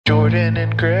Jordan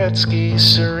and Gretzky,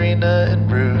 Serena and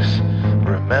Ruth.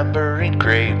 Remembering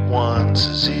great ones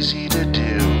is easy to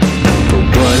do. But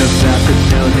what about the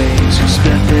no-names who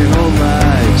spent their whole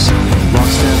lives long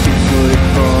snapping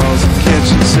footballs and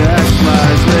catching sack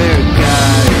flies? They're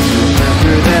guys,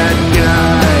 remember that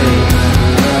guy.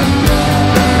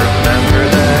 Remember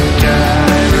that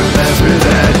guy, remember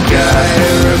that guy,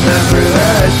 remember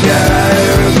that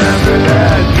guy, remember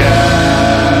that guy.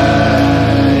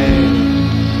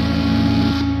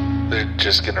 They're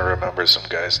just gonna remember some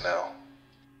guys now.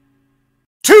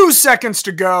 2 seconds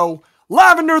to go.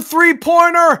 Lavender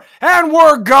three-pointer, and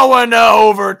we're going to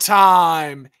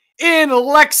overtime in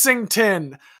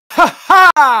Lexington.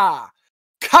 Ha-ha!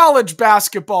 College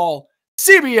basketball,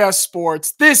 CBS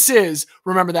Sports. This is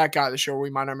Remember That Guy, the show where we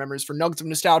mine our memories for nuggets of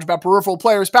nostalgia about peripheral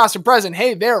players, past and present.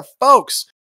 Hey there, folks.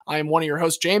 I am one of your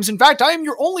hosts, James. In fact, I am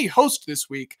your only host this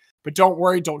week. But don't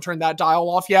worry, don't turn that dial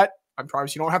off yet. I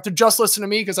promise you don't have to just listen to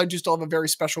me because I do still have a very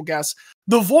special guest.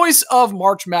 The voice of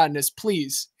March Madness.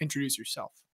 Please introduce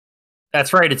yourself.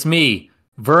 That's right, it's me,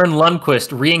 Vern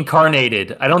Lundquist,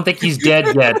 reincarnated. I don't think he's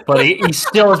dead yet, but he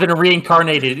still has been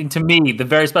reincarnated into me, the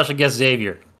very special guest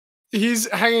Xavier.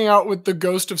 He's hanging out with the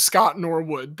ghost of Scott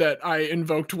Norwood that I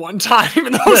invoked one time,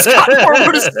 even though Scott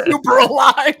Norwood is super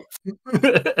alive.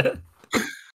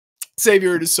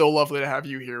 Xavier, it is so lovely to have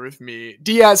you here with me.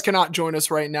 Diaz cannot join us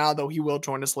right now, though he will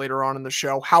join us later on in the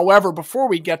show. However, before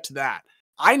we get to that,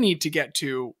 I need to get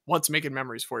to what's making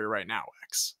memories for you right now,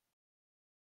 X.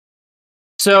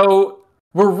 So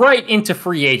we're right into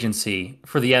free agency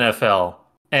for the NFL,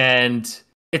 and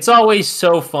it's always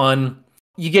so fun.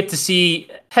 You get to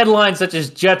see headlines such as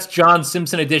Jets John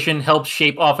Simpson edition helps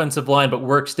shape offensive line, but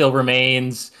work still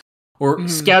remains. Or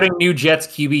scouting new Jets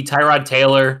QB Tyrod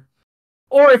Taylor.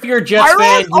 Or if you're a Jets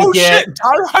fan, you get... shit,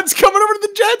 Tyrod's coming over to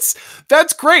the Jets?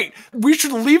 That's great. We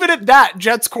should leave it at that,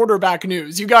 Jets quarterback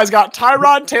news. You guys got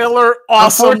Tyrod Taylor.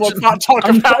 Awesome. Let's not talk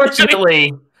about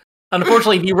it.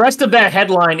 Unfortunately, the rest of that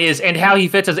headline is and how he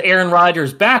fits as Aaron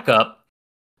Rodgers' backup,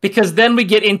 because then we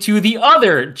get into the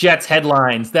other Jets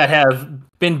headlines that have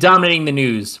been dominating the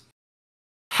news.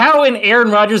 How an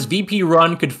Aaron Rodgers VP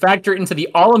run could factor into the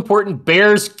all-important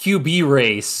Bears QB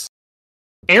race.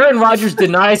 Aaron Rodgers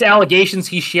denies allegations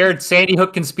he shared Sandy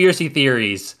Hook conspiracy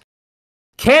theories.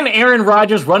 Can Aaron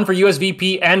Rodgers run for US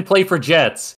VP and play for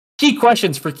Jets? Key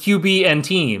questions for QB and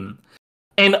team.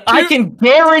 And I can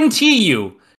guarantee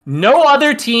you, no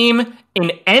other team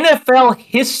in NFL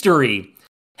history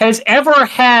has ever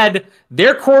had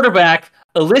their quarterback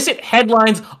elicit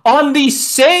headlines on the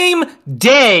same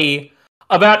day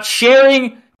about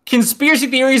sharing conspiracy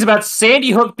theories about Sandy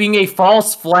Hook being a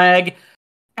false flag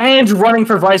and running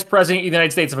for vice president of the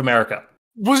United States of America.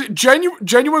 Was it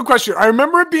genuine question? I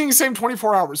remember it being the same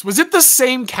 24 hours. Was it the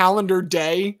same calendar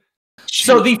day?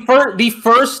 So the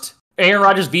first Aaron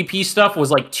Rodgers VP stuff was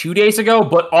like 2 days ago,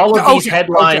 but all of these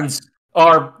headlines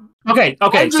are okay.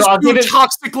 I'm just so I'll give it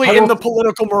toxically in the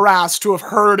political morass to have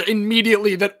heard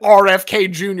immediately that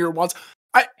RFK Jr. wants.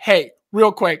 Hey,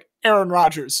 real quick, Aaron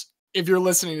Rodgers, if you're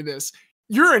listening to this,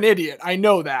 you're an idiot. I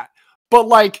know that, but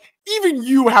like, even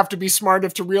you have to be smart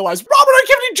enough to realize Robert F.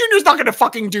 Kennedy Jr. is not going to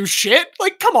fucking do shit.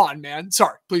 Like, come on, man.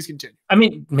 Sorry, please continue. I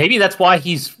mean, maybe that's why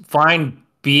he's fine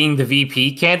being the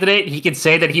VP candidate. He could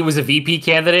say that he was a VP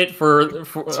candidate for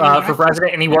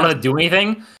president and he wanted to do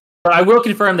anything. But I will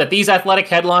confirm that these athletic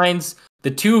headlines,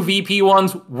 the two VP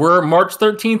ones were March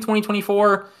 13th,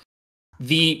 2024.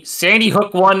 The Sandy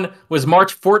Hook one was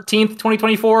March 14th,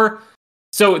 2024.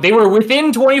 So they were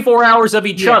within 24 hours of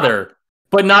each other,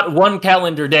 but not one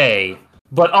calendar day.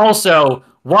 But also,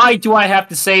 why do I have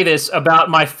to say this about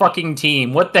my fucking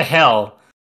team? What the hell?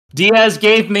 Diaz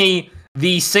gave me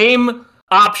the same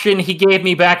option he gave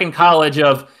me back in college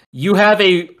of, you have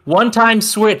a one-time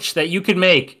switch that you can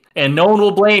make, and no one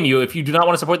will blame you if you do not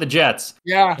want to support the Jets.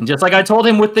 Yeah. And just like I told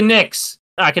him with the Knicks,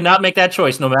 I cannot make that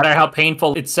choice, no matter how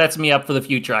painful it sets me up for the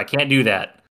future. I can't do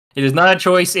that. It is not a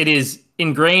choice. It is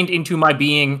ingrained into my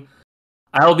being.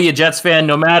 I will be a Jets fan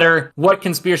no matter what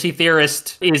conspiracy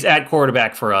theorist is at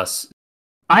quarterback for us.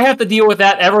 I have to deal with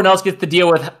that. Everyone else gets to deal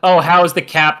with, how is the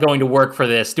cap going to work for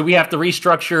this? Do we have to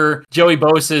restructure Joey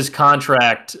Bosa's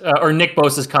contract or Nick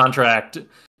Bosa's contract?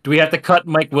 Do we have to cut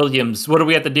Mike Williams? What do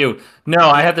we have to do? No,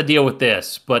 I have to deal with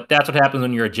this, but that's what happens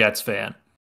when you're a Jets fan.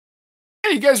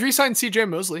 Hey, you guys re-signed CJ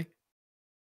Mosley.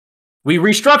 We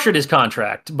restructured his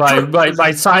contract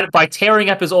by tearing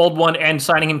up his old one and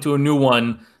signing him to a new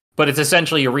one, but it's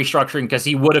essentially a restructuring because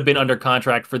he would have been under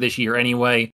contract for this year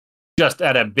anyway, just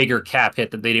at a bigger cap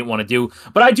hit that they didn't want to do.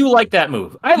 But I do like that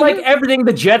move. I like everything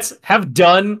the Jets have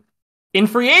done in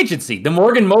free agency. The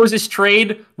Morgan Moses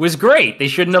trade was great. They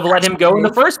shouldn't have let him go in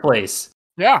the first place.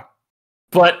 Yeah.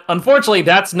 But unfortunately,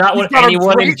 that's not what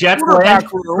anyone in Jets land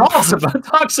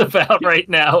talks about right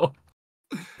now.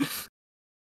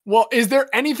 Well, is there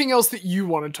anything else that you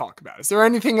want to talk about? Is there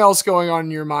anything else going on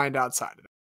in your mind outside of it?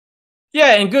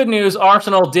 Yeah, and good news,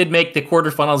 Arsenal did make the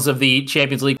quarterfinals of the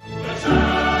Champions League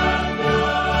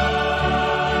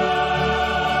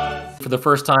for the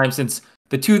first time since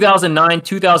the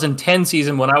 2009-2010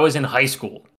 season when I was in high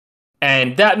school.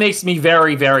 And that makes me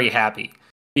very, very happy.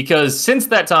 Because since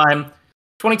that time,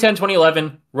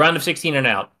 2010-2011, round of 16 and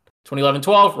out.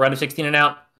 2011-12, round of 16 and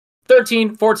out.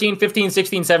 13, 14, 15,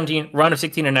 16, 17, round of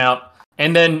 16 and out.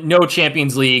 And then no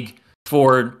Champions League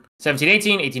for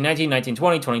 17-18, 18-19,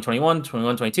 19-20, 20-21,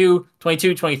 21-22,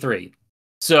 22-23.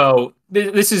 So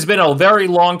this has been a very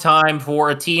long time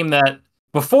for a team that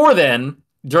before then,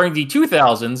 during the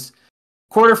 2000s,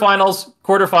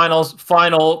 quarterfinals,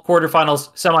 final,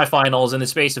 quarterfinals, semifinals in the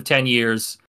space of 10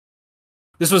 years.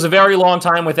 This was a very long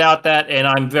time without that, and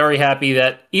I'm very happy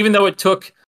that even though it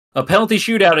took a penalty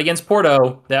shootout against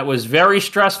Porto that was very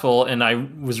stressful, and I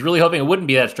was really hoping it wouldn't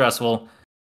be that stressful,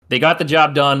 they got the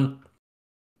job done.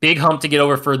 Big hump to get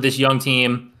over for this young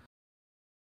team.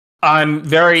 I'm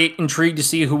very intrigued to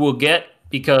see who we'll get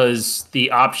because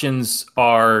the options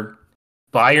are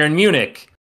Bayern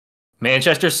Munich,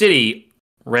 Manchester City,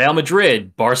 Real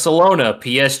Madrid, Barcelona,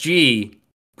 PSG,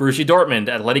 Borussia Dortmund,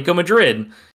 Atletico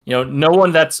Madrid. You know, no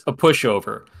one that's a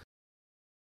pushover.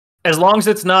 As long as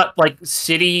it's not like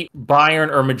City,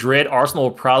 Bayern, or Madrid, Arsenal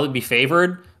will probably be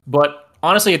favored. But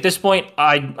honestly, at this point,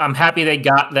 I'm happy they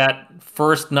got that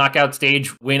first knockout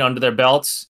stage win under their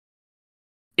belts.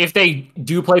 If they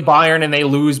do play Bayern and they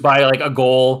lose by like a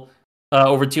goal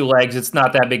over two legs, it's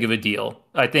not that big of a deal.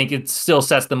 I think it still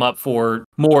sets them up for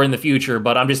more in the future,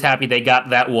 but I'm just happy they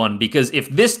got that one because if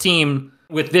this team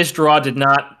with this draw did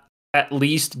not at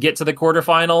least get to the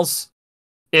quarterfinals,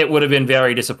 it would have been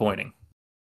very disappointing.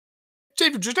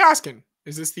 Xavier, just asking,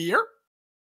 is this the year?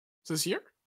 Is this year?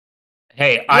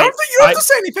 Hey, I don't think you have to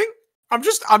say anything.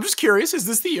 I'm just curious. Is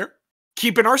this the year?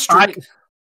 Keeping our streak.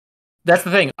 That's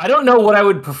the thing. I don't know what I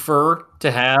would prefer to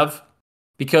have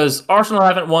because Arsenal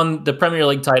haven't won the Premier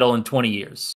League title in 20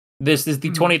 years. This is the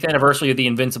 20th anniversary of the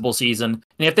Invincible season.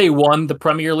 And if they won the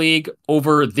Premier League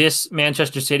over this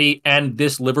Manchester City and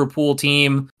this Liverpool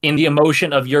team in the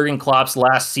emotion of Jurgen Klopp's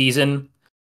last season,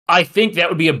 I think that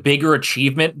would be a bigger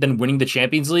achievement than winning the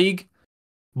Champions League.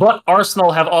 But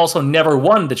Arsenal have also never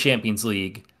won the Champions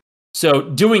League. So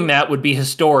doing that would be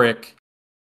historic.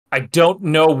 I don't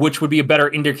know which would be a better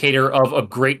indicator of a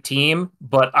great team,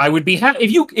 but I would be happy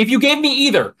if you gave me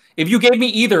either. If you gave me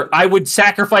either, I would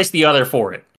sacrifice the other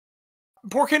for it.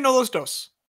 ¿Por qué no los dos?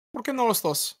 ¿Por qué no los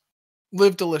dos?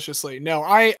 Live deliciously. No,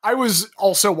 I was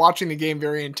also watching the game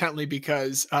very intently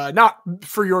because, not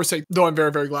for your sake, though I'm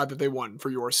very, very glad that they won for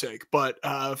your sake, but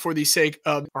for the sake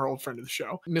of our old friend of the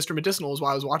show, Mr. Medicinal is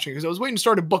why I was watching because I was waiting to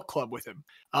start a book club with him.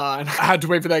 And I had to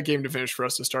wait for that game to finish for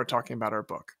us to start talking about our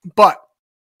book. But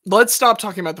let's stop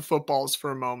talking about the footballs for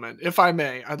a moment. If I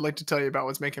may, I'd like to tell you about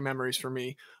what's making memories for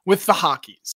me with the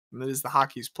hockeys. And that is the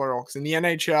hockeys plural, because in the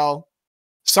NHL,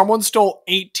 someone stole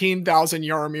 18,000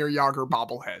 Jaromir Jagr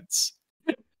bobbleheads.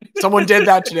 Someone did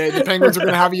that today. The Penguins are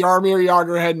going to have a Jaromir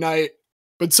Jagr head night,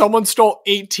 but someone stole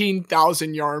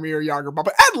 18,000 Jaromir Jagr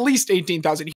bobbleheads. At least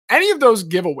 18,000. Any of those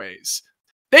giveaways,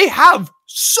 they have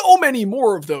so many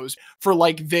more of those for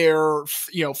like their,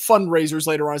 fundraisers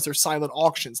later on as their silent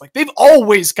auctions. Like they've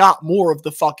always got more of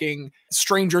the fucking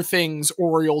Stranger Things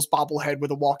Orioles bobblehead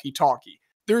with a walkie-talkie.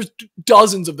 There's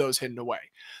dozens of those hidden away.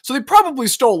 So they probably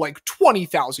stole like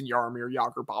 20,000 Jaromir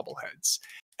Jagr bobbleheads.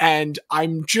 And I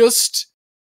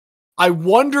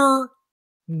wonder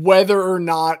whether or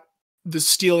not the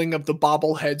stealing of the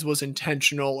bobbleheads was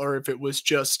intentional or if it was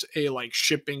just a like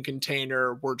shipping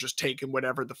container. We're just taking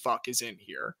whatever the fuck is in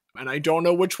here. And I don't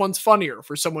know which one's funnier,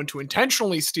 for someone to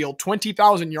intentionally steal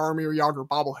 20,000 Jaromir Jagr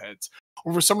bobbleheads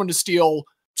or for someone to steal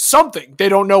something. They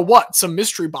don't know what, some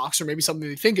mystery box or maybe something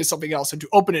they think is something else, and to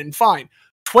open it and find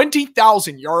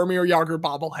 20,000 Jaromir Jagr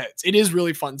bobbleheads. It is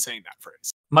really fun saying that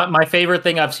phrase. My favorite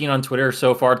thing I've seen on Twitter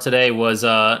so far today was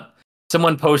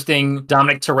someone posting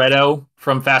Dominic Toretto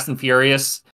from Fast and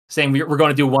Furious saying we're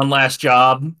going to do one last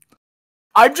job.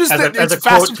 I'm just it's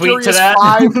Fast and Furious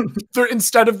 5.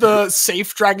 Instead of the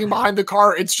safe dragging behind the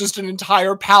car, it's just an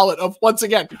entire pallet of, once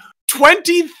again,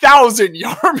 20,000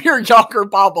 Jaromir Jagr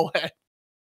bobblehead.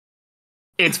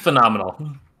 It's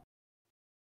phenomenal.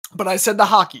 But I said the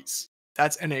hockeys.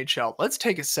 That's NHL. Let's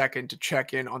take a second to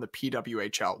check in on the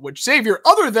PWHL, which, Xavier,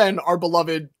 other than our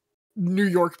beloved New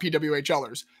York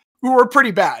PWHLers, who are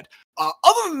pretty bad.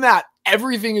 Other than that,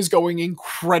 everything is going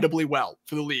incredibly well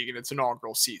for the league in its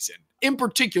inaugural season. In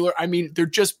particular, I mean, they're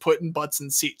just putting butts in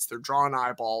seats. They're drawing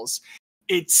eyeballs.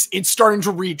 It's starting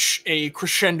to reach a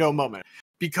crescendo moment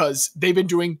because they've been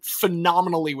doing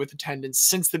phenomenally with attendance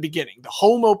since the beginning. The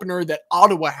home opener that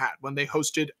Ottawa had when they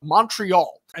hosted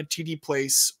Montreal at TD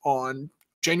Place on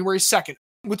January 2nd,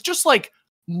 with just like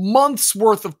months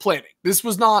worth of planning. This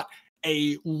was not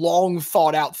a long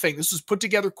thought out thing. This was put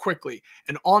together quickly.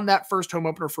 And on that first home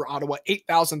opener for Ottawa,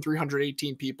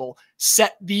 8,318 people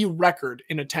set the record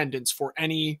in attendance for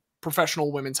any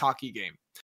professional women's hockey game.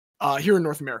 Here in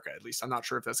North America, at least. I'm not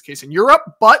sure if that's the case in Europe,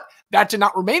 but that did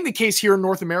not remain the case here in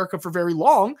North America for very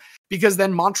long, because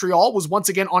then Montreal was once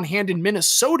again on hand in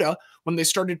Minnesota when they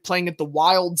started playing at the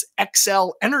Wild's XL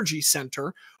Energy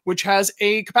Center, which has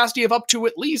a capacity of up to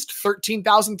at least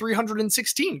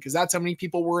 13,316, because that's how many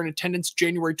people were in attendance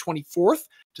January 24th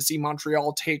to see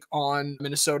Montreal take on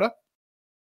Minnesota.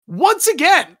 Once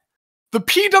again, the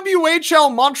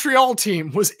PWHL Montreal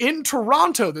team was in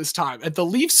Toronto this time at the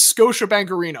Leafs Scotiabank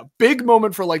Arena. Big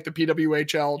moment for like the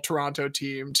PWHL Toronto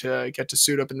team to get to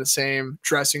suit up in the same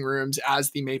dressing rooms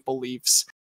as the Maple Leafs.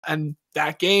 And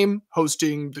that game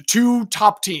hosting the two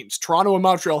top teams, Toronto and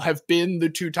Montreal, have been the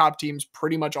two top teams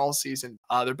pretty much all season.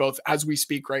 They're both, as we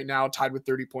speak right now, tied with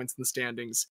 30 points in the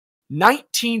standings.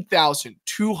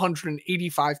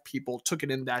 19,285 people took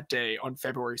it in that day on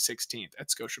February 16th at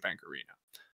Scotiabank Arena.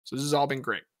 So this has all been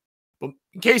great. But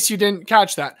in case you didn't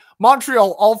catch that,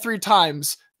 Montreal, all three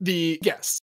times, the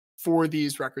guests for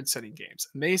these record-setting games.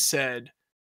 And they said,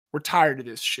 we're tired of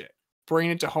this shit.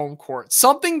 Bring it to home court.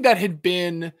 Something that had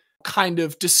been kind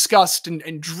of discussed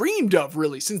and dreamed of,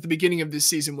 really, since the beginning of this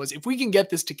season was, if we can get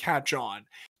this to catch on,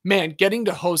 man, getting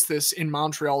to host this in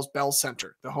Montreal's Bell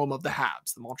Center, the home of the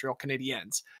Habs, the Montreal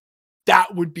Canadiens,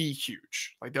 that would be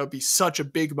huge. Like, that would be such a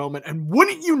big moment. And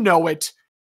wouldn't you know it,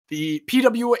 the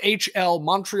PWHL,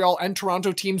 Montreal, and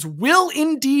Toronto teams will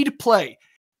indeed play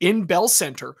in Bell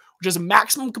Center, which has a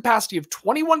maximum capacity of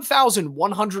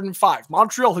 21,105.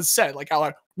 Montreal has said, like,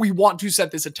 we want to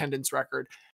set this attendance record.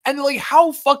 And, like,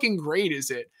 how fucking great is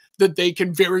it that they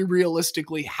can very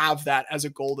realistically have that as a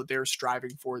goal that they're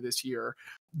striving for this year?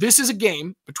 This is a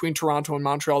game between Toronto and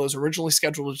Montreal that was originally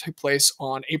scheduled to take place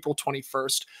on April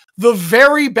 21st. The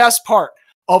very best part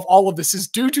of all of this is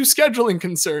due to scheduling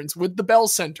concerns with the Bell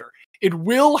Center. It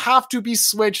will have to be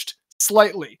switched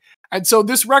slightly. And so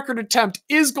this record attempt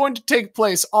is going to take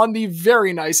place on the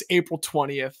very nice April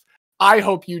 20th. I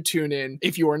hope you tune in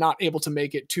if you are not able to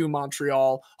make it to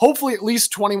Montreal. Hopefully at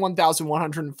least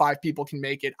 21,105 people can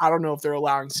make it. I don't know if they're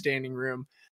allowing standing room,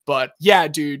 but yeah,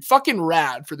 dude, fucking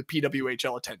rad for the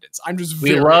PWHL attendance. I'm just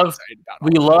very excited about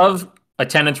it. We love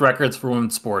attendance records for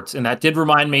women's sports. And that did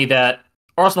remind me that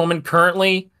Arsenal women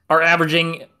currently are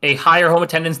averaging a higher home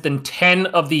attendance than 10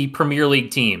 of the Premier League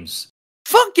teams.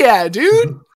 Fuck yeah,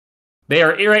 dude. They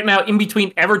are right now in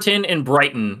between Everton and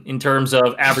Brighton in terms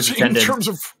of average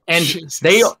attendance. And Jesus.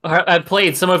 They have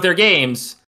played some of their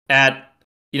games at,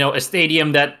 a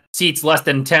stadium that seats less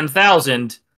than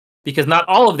 10,000, because not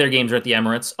all of their games are at the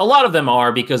Emirates. A lot of them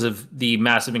are because of the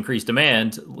massive increased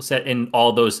demand set in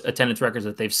all those attendance records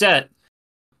that they've set.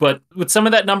 But with some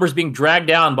of that numbers being dragged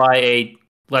down by a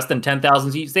less than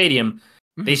 10,000 seat stadium,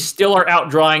 they still are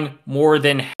outdrawing more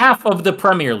than half of the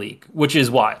Premier League, which is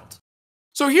wild.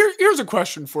 So here's a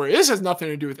question for you. This has nothing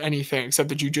to do with anything except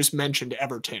that you just mentioned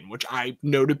Everton, which I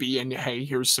know to be, and hey,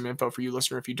 here's some info for you,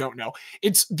 listener, if you don't know.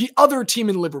 It's the other team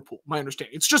in Liverpool, my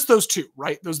understanding. It's just those two,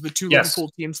 right? Those are the two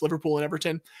Liverpool teams, Liverpool and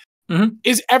Everton. Mm-hmm.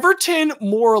 Is Everton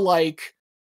more like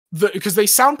because they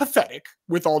sound pathetic,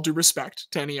 with all due respect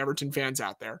to any Everton fans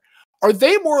out there. Are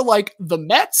they more like the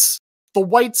Mets, the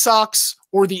White Sox,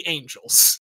 or the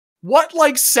Angels? What,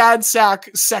 like, sad sack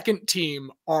second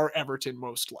team are Everton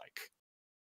most like?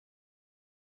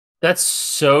 That's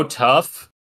so tough,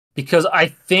 because I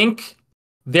think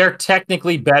they're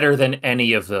technically better than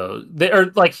any of those. They are,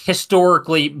 like,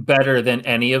 historically better than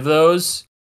any of those,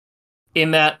 in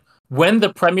that when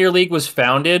the Premier League was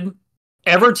founded,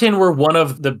 Everton were one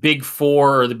of the big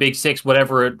four or the big six,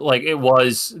 whatever it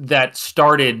was, that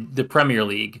started the Premier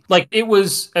League. Like, it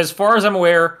was, as far as I'm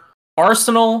aware,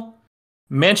 Arsenal,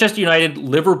 Manchester United,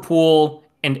 Liverpool,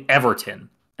 and Everton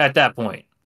at that point.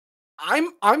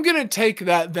 I'm going to take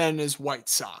that then as White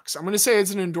Sox. I'm going to say it's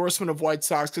an endorsement of White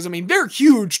Sox because, I mean, they're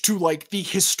huge to, like, the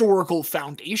historical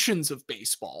foundations of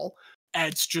baseball.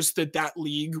 It's just that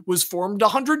league was formed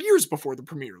 100 years before the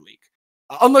Premier League.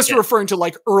 Unless you're referring to,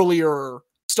 like, earlier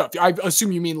stuff. I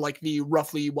assume you mean, like, the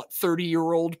roughly,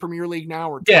 30-year-old Premier League now?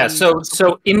 Or yeah, so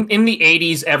in the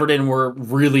 80s, Everton were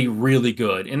really, really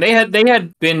good. And they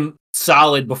had been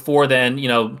solid before then.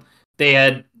 They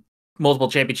had multiple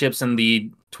championships in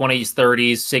the 20s,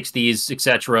 30s, 60s,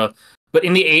 etc. But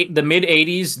in the mid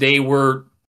 80s, they were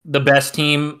the best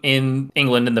team in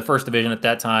England in the first division at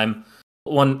that time.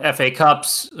 Won FA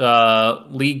Cups,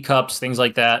 League Cups, things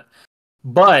like that.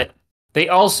 But they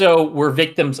also were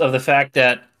victims of the fact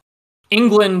that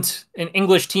England and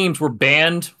English teams were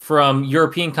banned from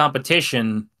European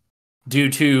competition due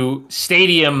to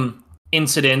stadium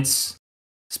incidents,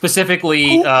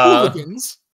 specifically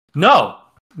hooligans. No.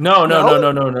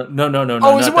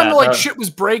 Oh, is it when shit was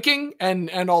breaking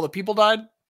and all the people died?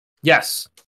 Yes.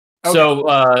 Okay.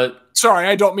 So sorry,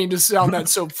 I don't mean to sound that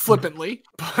so flippantly,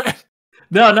 but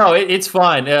no, it's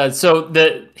fine. So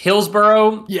the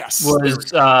Hillsborough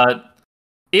was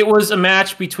it was a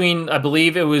match between, I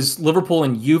believe it was Liverpool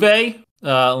and Juve.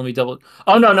 Let me double.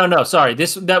 Oh no, sorry.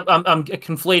 I'm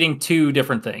conflating two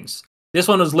different things. This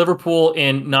one was Liverpool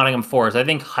in Nottingham Forest. I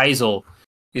think Heysel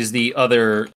is the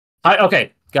other.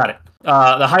 Okay, got it.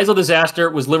 The Heysel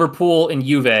disaster was Liverpool and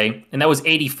Juve, and that was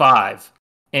 85.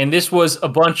 And this was a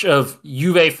bunch of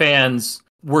Juve fans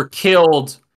were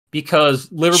killed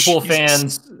because Liverpool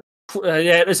fans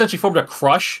essentially formed a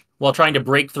crush while trying to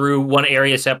break through one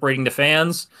area separating the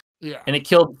fans. Yeah. And it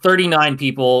killed 39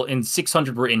 people and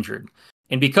 600 were injured.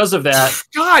 And because of that...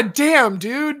 God damn,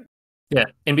 dude! Yeah,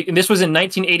 and this was in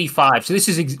 1985. So this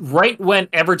is right when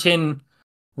Everton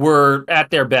were at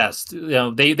their best.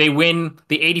 They win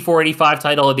the 84-85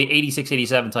 title and the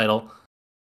 86-87 title.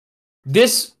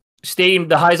 This stadium,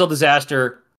 the Heysel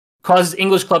disaster, causes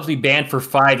English clubs to be banned for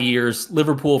 5 years,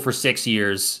 Liverpool for 6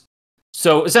 years.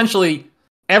 So essentially,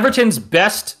 Everton's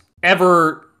best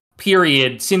ever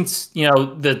period since,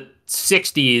 the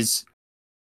 60s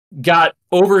got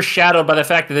overshadowed by the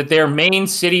fact that their main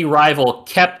city rival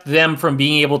kept them from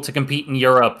being able to compete in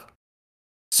Europe.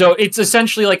 So it's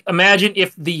essentially like, imagine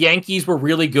if the Yankees were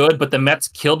really good, but the Mets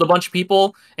killed a bunch of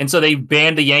people, and so they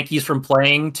banned the Yankees from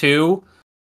playing too.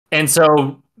 And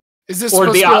so... Is this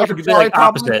supposed to be like a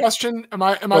problem question? Am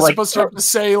I supposed to have to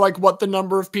say what the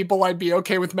number of people I'd be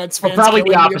okay with Mets fans? Probably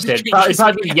the opposite.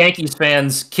 Probably Yankees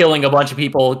fans killing a bunch of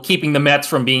people, keeping the Mets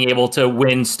from being able to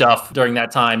win stuff during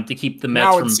that time to keep the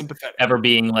Mets from ever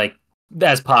being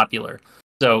as popular.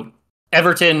 So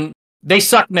Everton, they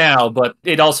suck now, but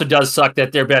it also does suck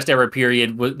that their best ever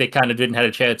period they kind of didn't have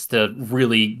a chance to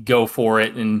really go for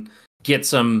it and get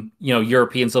some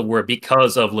European silverware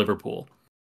because of Liverpool.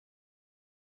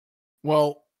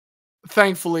 Well,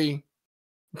 thankfully,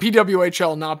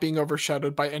 PWHL not being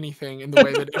overshadowed by anything in the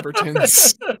way that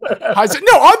Everton's... No,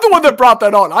 I'm the one that brought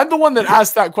that on. I'm the one that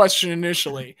asked that question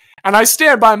initially. And I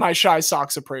stand by my Shy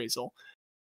Sox appraisal.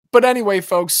 But anyway,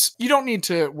 folks, you don't need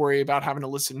to worry about having to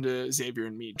listen to Xavier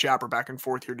and me jabber back and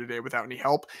forth here today without any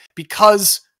help,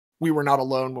 because we were not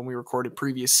alone when we recorded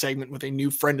previous segment with a new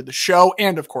friend of the show,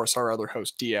 and of course our other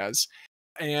host, Diaz.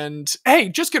 And hey,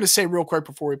 just going to say real quick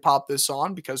before we pop this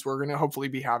on, because we're going to hopefully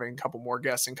be having a couple more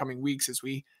guests in coming weeks as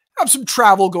we have some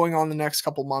travel going on the next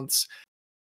couple months.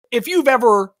 If you've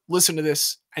ever listened to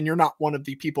this and you're not one of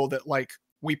the people that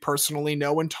we personally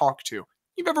know and talk to,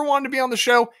 you've ever wanted to be on the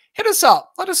show, hit us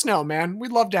up. Let us know, man.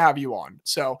 We'd love to have you on.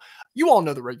 So you all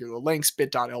know the regular links,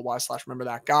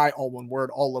 bit.ly/rememberthatguy, all one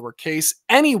word, all lowercase.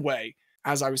 Anyway,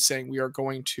 as I was saying, we are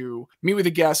going to meet with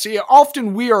a guest. So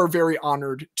often we are very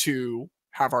honored to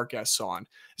have our guests on.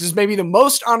 This is maybe the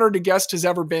most honored a guest has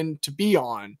ever been to be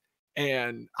on,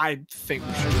 and I think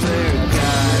we should Remember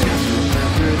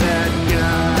that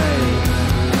guy.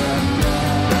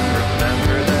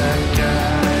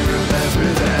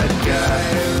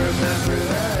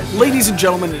 Ladies and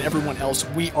gentlemen and everyone else,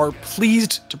 we are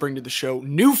pleased to bring to the show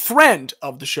new friend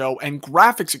of the show and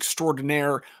graphics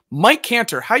extraordinaire, Mike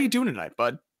Canter. How you doing tonight,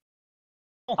 bud?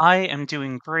 I am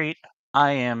doing great.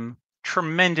 I am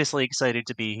tremendously excited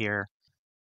to be here.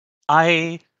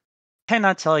 I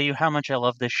cannot tell you how much I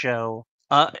love this show.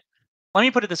 Let me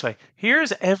put it this way.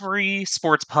 Here's every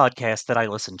sports podcast that I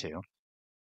listen to.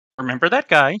 Remember that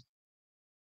guy?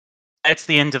 That's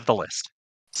the end of the list.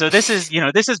 So this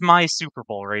is my Super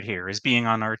Bowl right here, is being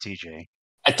on RTG.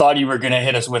 I thought you were going to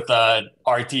hit us with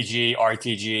RTG,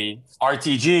 RTG,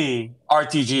 RTG,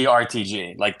 RTG,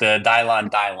 RTG, like the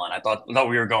Dylon. I thought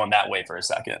we were going that way for a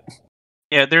second.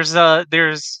 Yeah, there's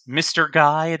Mr.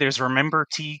 Guy, there's Remember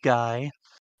T Guy.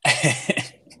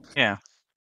 Yeah.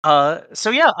 So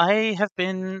yeah, I have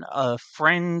been a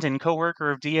friend and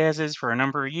coworker of Diaz's for a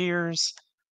number of years.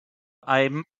 I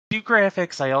do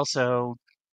graphics, I also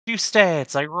do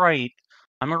stats, I write.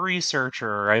 I'm a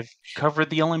researcher. I've covered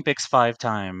the Olympics 5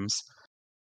 times.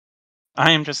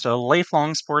 I am just a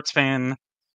lifelong sports fan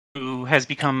who has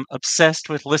become obsessed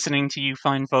with listening to you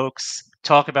fine folks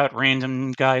talk about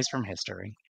random guys from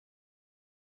history.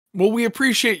 Well, we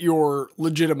appreciate your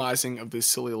legitimizing of this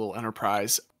silly little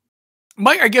enterprise.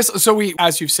 Mike, I guess, so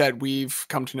as you've said, we've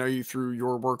come to know you through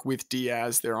your work with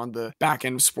Diaz there on the back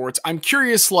end of sports. I'm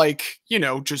curious,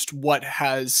 just what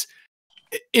has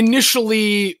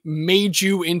initially made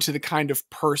you into the kind of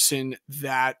person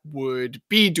that would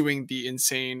be doing the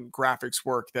insane graphics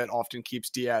work that often keeps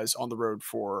Diaz on the road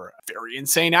for very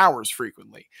insane hours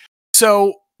frequently.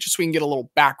 So just so we can get a little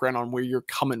background on where you're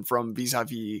coming from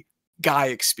vis-a-vis Guy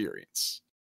experience.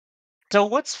 So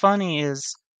what's funny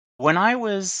is when I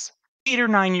was 8 or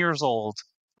 9 years old,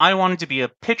 I wanted to be a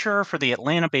pitcher for the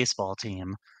Atlanta baseball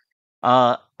team.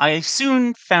 I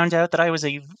soon found out that I was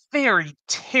a very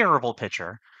terrible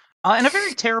pitcher and a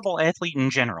very terrible athlete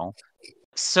in general.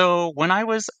 So when I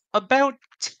was about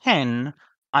 10,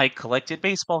 I collected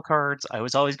baseball cards. I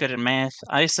was always good at math.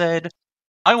 I said,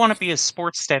 I want to be a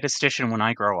sports statistician when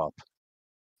I grow up.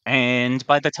 And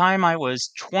by the time I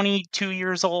was 22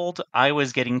 years old, I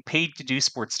was getting paid to do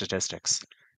sports statistics.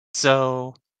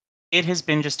 So it has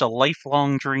been just a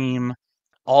lifelong dream.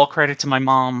 All credit to my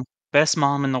mom, best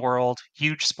mom in the world,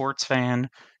 huge sports fan.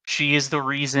 She is the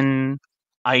reason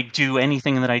I do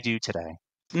anything that I do today.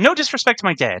 No disrespect to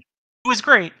my dad, who is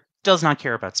great, does not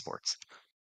care about sports.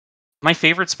 My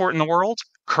favorite sport in the world,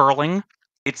 curling.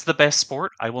 It's the best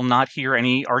sport. I will not hear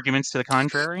any arguments to the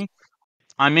contrary.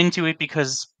 I'm into it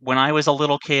because when I was a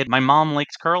little kid, my mom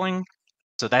liked curling,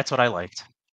 so that's what I liked.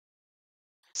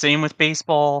 Same with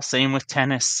baseball, same with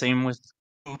tennis, same with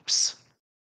hoops.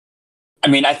 I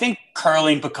mean, I think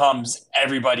curling becomes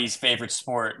everybody's favorite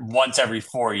sport once every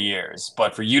 4 years.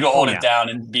 But for you to hold it down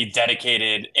and be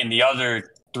dedicated in the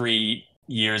other 3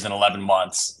 years and 11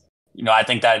 months, I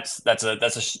think that's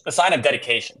a sign of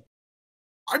dedication.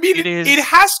 I mean, it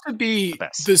has to be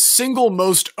the single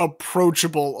most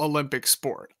approachable Olympic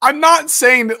sport. I'm not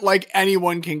saying that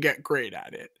anyone can get great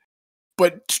at it,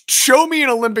 but show me an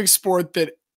Olympic sport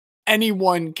that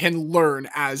anyone can learn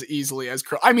as easily as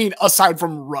curling. I mean, aside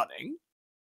from running.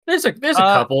 There's a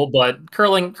couple, but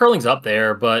curling's up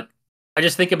there. But I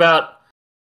just think about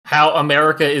how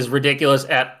America is ridiculous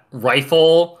at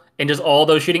rifle and just all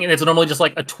those shooting, and it's normally just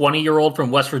like a 20-year-old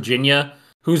from West Virginia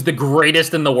who's the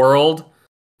greatest in the world.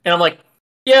 And I'm like,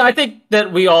 yeah, I think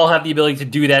that we all have the ability to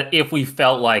do that if we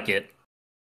felt like it.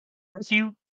 If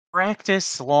you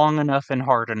practice long enough and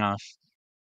hard enough,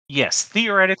 yes,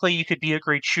 theoretically you could be a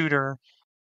great shooter,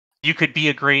 you could be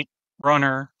a great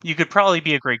runner, you could probably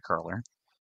be a great curler.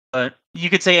 But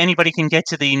you could say anybody can get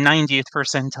to the 90th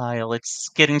percentile. It's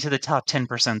getting to the top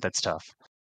 10% that's tough.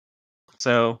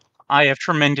 So I have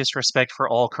tremendous respect for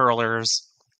all curlers,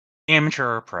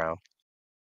 amateur or pro.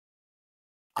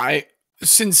 I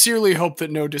sincerely hope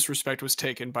that no disrespect was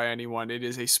taken by anyone. It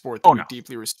is a sport that we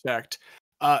deeply respect.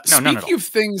 Speaking of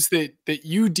things that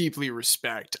you deeply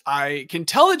respect, I can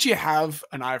tell that you have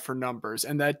an eye for numbers,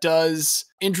 and that does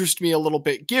interest me a little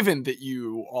bit, given that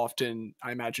you often,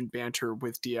 I imagine, banter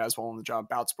with Diaz while on the job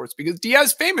about sports, because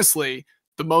Diaz famously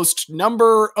the most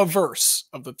number averse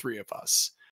of the three of us.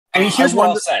 I mean, here's what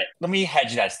I'll say. Let me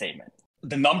hedge that statement.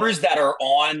 The numbers that are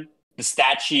on the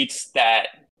stat sheets that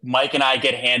Mike and I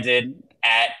get handed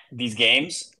at these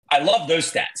games, I love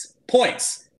those stats.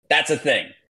 Points, that's a thing.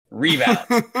 Rebounds,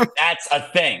 that's a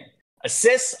thing.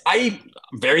 Assists,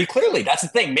 very clearly, that's a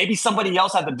thing. Maybe somebody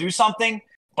else had to do something,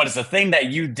 but it's a thing that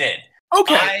you did.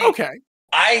 Okay.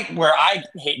 Where I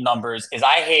hate numbers is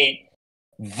I hate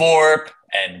VORP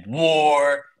and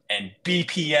WAR and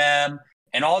BPM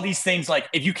and all these things. Like,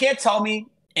 if you can't tell me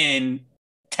in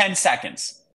 10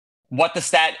 seconds what the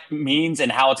stat means and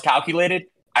how it's calculated,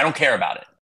 I don't care about it.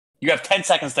 You have 10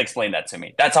 seconds to explain that to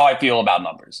me. That's how I feel about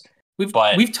numbers.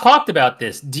 We've talked about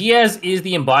this. Diaz is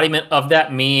the embodiment of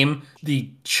that meme.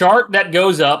 The chart that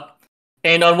goes up,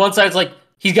 and on one side it's like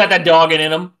he's got that dog in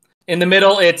him. In the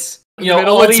middle, it's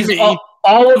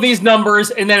all of these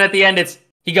numbers, and then at the end, it's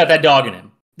he got that dog in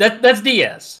him. That's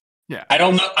Diaz. Yeah. I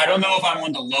don't know if I'm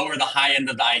going to lower the high end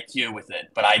of the IQ with it,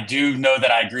 but I do know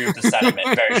that I agree with the sentiment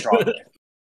very strongly.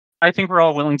 I think we're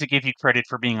all willing to give you credit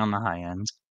for being on the high end.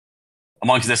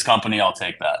 Amongst this company, I'll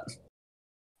take that.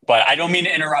 But I don't mean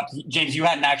to interrupt. James, you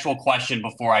had an actual question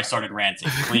before I started ranting.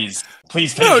 Please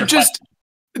finish your question.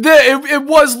 It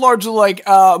was largely like,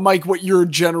 Mike, what your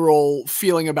general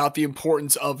feeling about the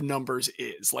importance of numbers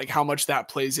is, like how much that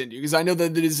plays into you. Because I know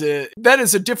that that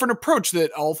is a different approach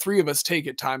that all three of us take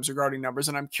at times regarding numbers.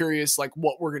 And I'm curious, like,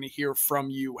 what we're going to hear from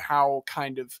you, how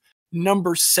kind of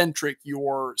number-centric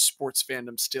your sports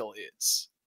fandom still is.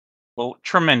 Well,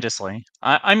 tremendously.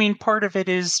 I mean, part of it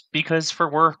is because for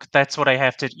work, that's what I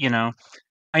have to,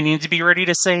 I need to be ready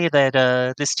to say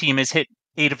that this team has hit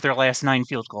 8 of their last 9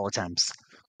 field goal attempts.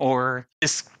 Or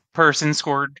this person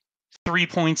scored 3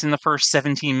 points in the first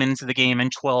 17 minutes of the game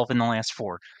and 12 in the last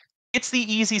 4. It's the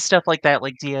easy stuff like that,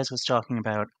 like Diaz was talking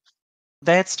about.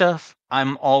 That stuff,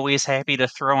 I'm always happy to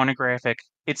throw on a graphic.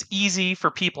 It's easy for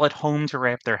people at home to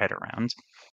wrap their head around.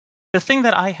 The thing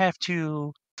that I have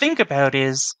to think about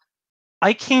is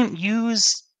I can't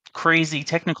use crazy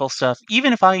technical stuff,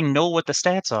 even if I know what the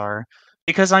stats are,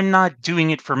 because I'm not doing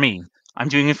it for me. I'm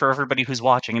doing it for everybody who's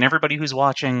watching, and everybody who's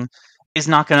watching is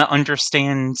not going to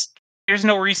understand. There's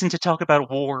no reason to talk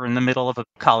about war in the middle of a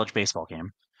college baseball game.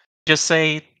 Just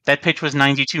say that pitch was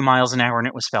 92 miles an hour and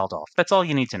it was fouled off. That's all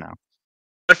you need to know.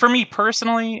 But for me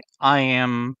personally, I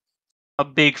am a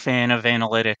big fan of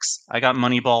analytics. I got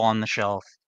Moneyball on the shelf.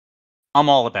 I'm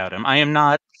all about him. I am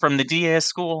not from the Diaz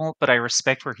school, but I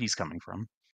respect where he's coming from.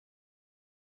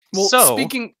 Well, So,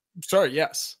 sorry,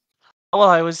 yes. well,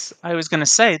 I was going to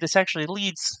say this actually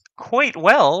leads quite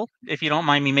well, if you don't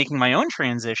mind me making my own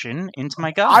transition into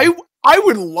my guy. I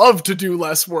would love to do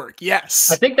less work.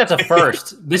 Yes. I think that's a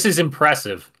first. This is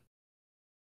impressive.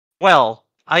 Well,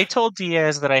 I told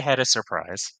Diaz that I had a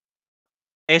surprise.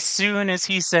 As soon as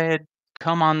he said,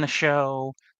 "Come on the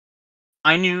show,"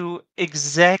 I knew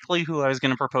exactly who I was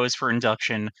going to propose for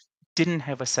induction. Didn't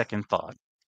have a second thought.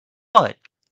 But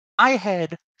I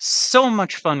had so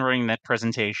much fun writing that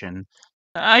presentation.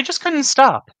 I just couldn't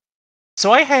stop.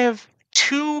 So I have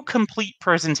 2 complete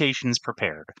presentations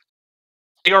prepared.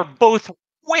 They are both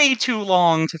way too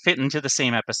long to fit into the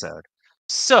same episode.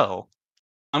 So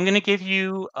I'm going to give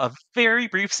you a very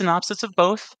brief synopsis of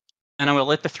both, and I will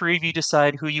let the 3 of you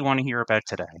decide who you want to hear about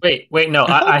today. Wait, no.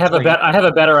 And I have a hopefully- I have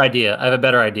a better idea. I have a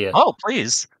better idea. Oh,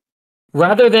 please.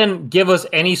 Rather than give us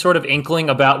any sort of inkling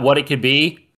about what it could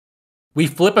be, we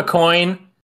flip a coin.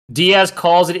 Diaz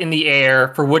calls it in the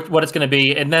air for what it's going to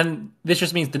be, and then this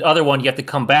just means the other one you have to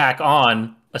come back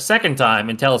on a second time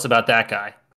and tell us about that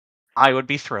guy. I would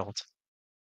be thrilled.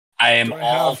 I am Do I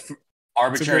all have- for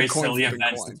arbitrary, It's a good coin silly flipping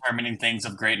events coin. determining things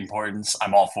of great importance.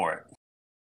 I'm all for it.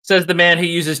 Says the man who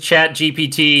uses Chat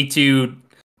GPT to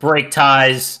break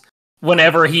ties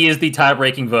whenever he is the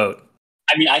tie-breaking vote.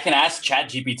 I mean, I can ask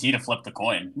ChatGPT to flip the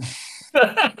coin.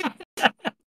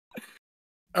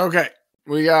 Okay,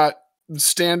 we got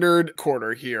standard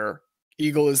quarter here.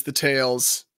 Eagle is the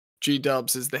tails.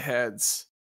 G-dubs is the heads.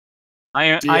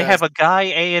 I Diaz. have a guy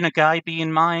A and a guy B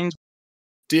in mind.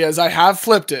 Diaz, I have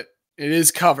flipped it. It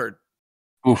is covered.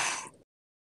 Oof.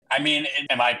 I mean,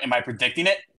 am I predicting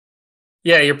it?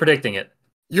 Yeah, you're predicting it.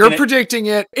 You're And it- predicting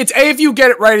it. It's A if you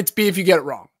get it right. It's B if you get it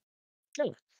wrong.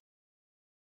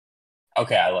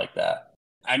 Okay, I like that.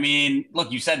 I mean,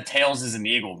 look, you said tails is an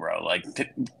eagle, bro. Like,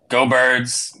 go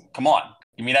birds. Come on.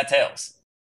 Give me that tails.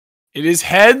 It is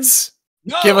heads.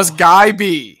 No! Give us Guy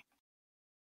B.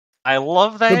 I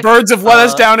love that. The birds have let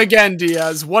us down again,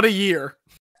 Diaz. What a year.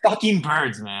 Fucking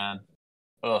birds, man.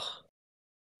 Ugh.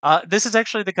 This is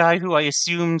actually the guy who I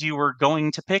assumed you were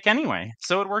going to pick anyway,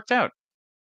 so it worked out.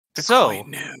 The So, coin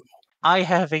knew. I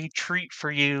have a treat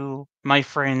for you, my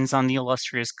friends, on the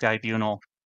illustrious Guy-mbler.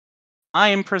 I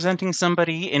am presenting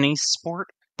somebody in a sport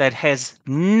that has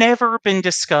never been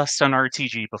discussed on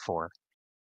RTG before.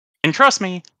 And trust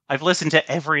me, I've listened to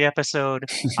every episode.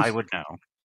 I would know.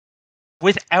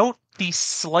 Without the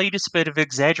slightest bit of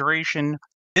exaggeration,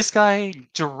 this guy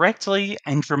directly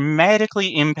and dramatically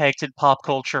impacted pop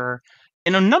culture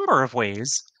in a number of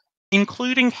ways,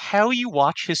 including how you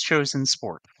watch his chosen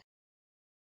sport.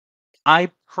 I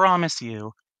promise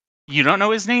you, you don't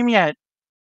know his name yet,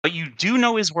 but you do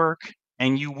know his work,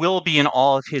 and you will be in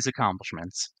awe of his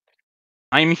accomplishments.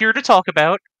 I am here to talk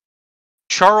about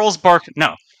Charles Bark.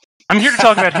 No, I'm here to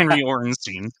talk about Henry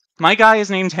Orenstein. My guy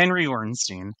is named Henry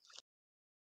Orenstein.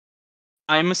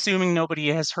 I'm assuming nobody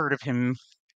has heard of him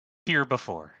here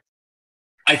before.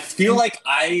 I feel like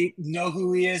I know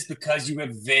who he is because you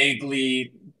have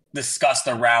vaguely discussed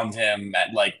around him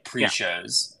at like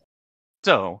pre-shows.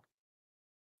 So,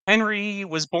 Henry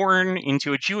was born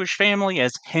into a Jewish family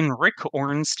as Henryk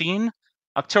Orenstein,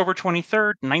 October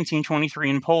 23rd, 1923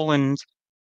 in Poland.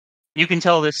 You can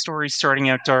tell this story's starting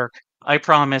out dark. I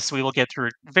promise we will get through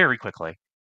it very quickly.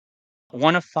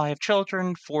 One of 5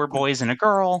 children, 4 boys and a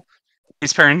girl.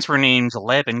 His parents were named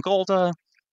Lev and Golda.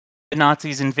 The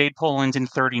Nazis invade Poland in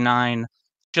 1939,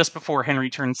 just before Henry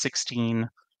turned 16.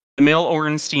 The male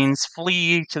Orensteins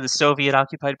flee to the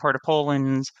Soviet-occupied part of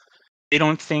Poland. They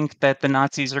don't think that the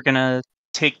Nazis are going to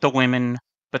take the women,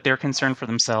 but they're concerned for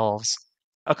themselves.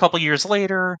 A couple years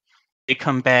later, they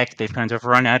come back, they've kind of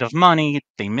run out of money,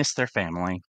 they miss their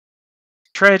family.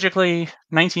 Tragically,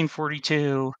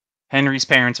 1942, Henry's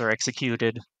parents are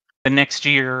executed. The next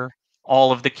year,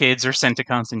 all of the kids are sent to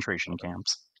concentration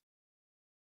camps.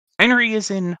 Henry is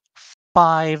in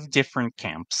 5 different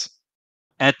camps.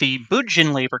 At the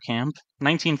Budgen labor camp,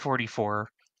 1944,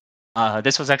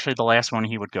 this was actually the last one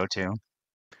he would go to.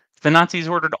 The Nazis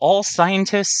ordered all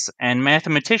scientists and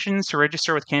mathematicians to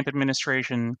register with camp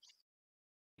administration.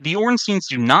 The Orensteins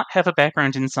do not have a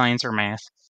background in science or math,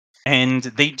 and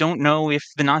they don't know if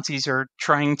the Nazis are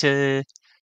trying to,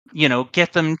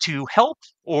 get them to help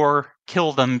or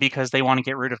kill them because they want to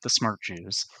get rid of the smart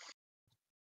Jews.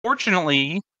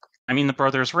 Fortunately, the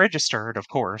brothers registered, of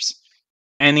course,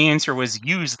 and the answer was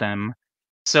use them.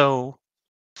 So,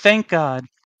 thank God,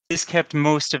 this kept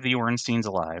most of the Orensteins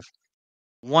alive.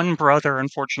 One brother,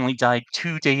 unfortunately, died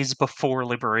 2 days before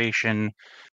liberation.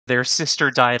 Their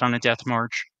sister died on a death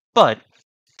march, but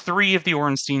 3 of the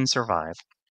Orensteins survive.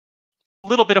 A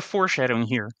little bit of foreshadowing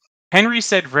here. Henry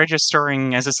said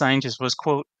registering as a scientist was,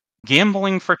 quote,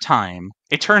 gambling for time.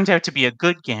 It turned out to be a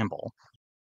good gamble.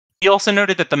 He also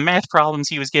noted that the math problems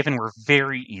he was given were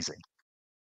very easy.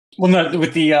 Well, no,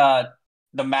 with the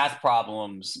math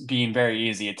problems being very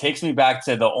easy, it takes me back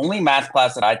to the only math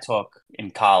class that I took in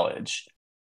college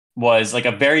was like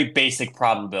a very basic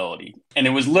probability. And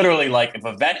it was literally like if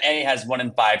event A has 1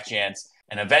 in 5 chance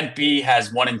and event B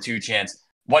has 1 in 2 chance,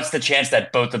 what's the chance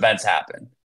that both events happen?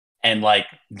 And like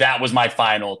that was my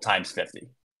final times 50.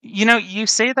 You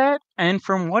say that, and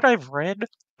from what I've read,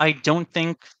 I don't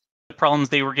think the problems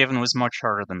they were given was much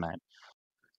harder than that.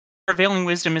 Prevailing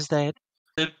wisdom is that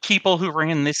the people who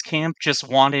ran this camp just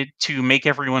wanted to make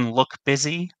everyone look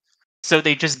busy. So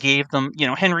they just gave them,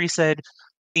 Henry said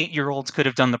 8-year-olds could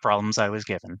have done the problems I was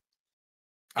given.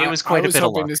 It was quite a bit of luck. I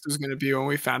was hoping this was going to be when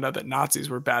we found out that Nazis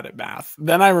were bad at math.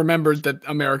 Then I remembered that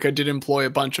America did employ a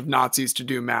bunch of Nazis to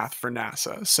do math for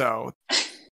NASA.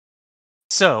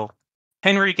 So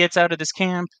Henry gets out of this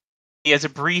camp. He has a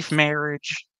brief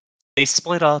marriage. They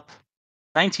split up.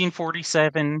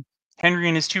 1947, Henry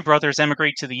and his 2 brothers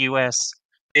emigrate to the U.S.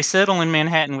 They settle in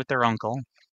Manhattan with their uncle.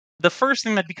 The first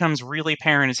thing that becomes really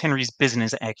apparent is Henry's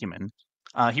business acumen.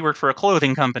 He worked for a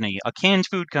clothing company, a canned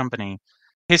food company.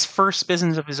 His first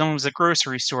business of his own was a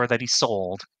grocery store that he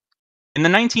sold. In the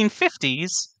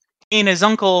 1950s, he and his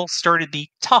uncle started the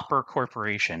Topper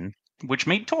Corporation, which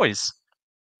made toys.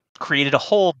 Created a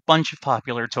whole bunch of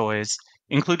popular toys,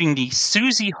 including the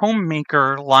Susie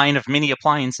Homemaker line of mini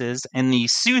appliances and the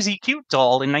Susie Cute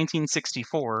doll in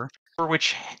 1964, for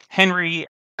which Henry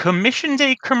commissioned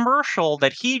a commercial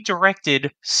that he directed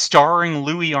starring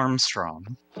Louis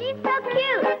Armstrong. She's so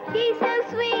cute. She's so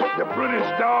sweet. The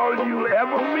prettiest doll you'll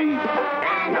ever meet.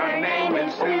 And her name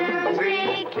is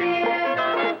Susie Cute.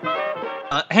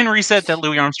 Henry said that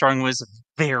Louis Armstrong was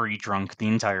very drunk the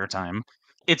entire time.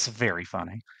 It's very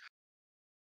funny.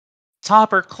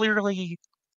 Topper, clearly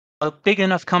a big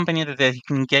enough company that they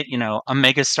can get, a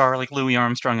megastar like Louis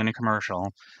Armstrong in a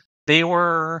commercial. They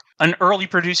were an early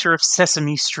producer of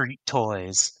Sesame Street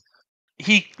toys.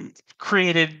 He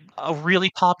created a really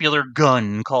popular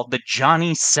gun called the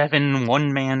Johnny 7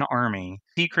 One-Man Army.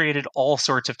 He created all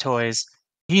sorts of toys.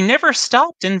 He never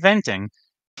stopped inventing.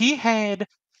 He had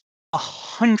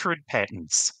 100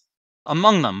 patents.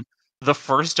 Among them, the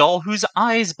first doll whose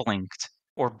eyes blinked,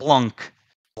 or blunk.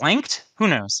 Blanked? Who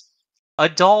knows? A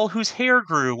doll whose hair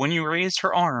grew when you raised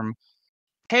her arm.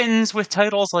 Patents with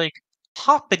titles like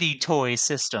Hoppity Toy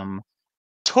System,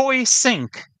 Toy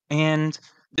Sync, and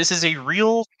this is a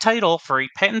real title for a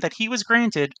patent that he was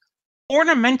granted,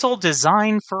 Ornamental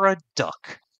Design for a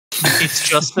Duck. It's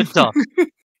just a duck.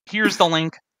 Here's the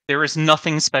link. There is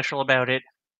nothing special about it.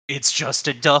 It's just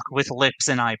a duck with lips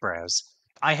and eyebrows.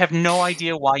 I have no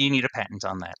idea why you need a patent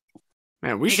on that.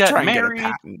 Man, we should try and get a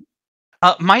patent.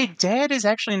 My dad is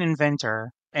actually an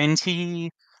inventor, and the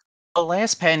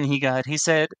last patent he got, he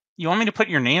said, "You want me to put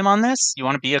your name on this? You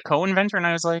want to be a co-inventor?" And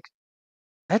I was like,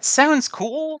 that sounds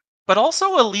cool, but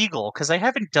also illegal, because I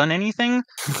haven't done anything.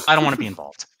 I don't want to be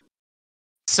involved.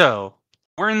 So,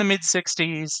 we're in the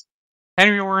mid-60s.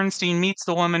 Henry Orenstein meets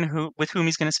the woman with whom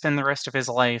he's going to spend the rest of his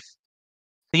life.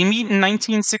 They meet in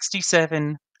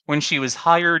 1967, when she was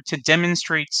hired to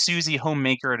demonstrate Susie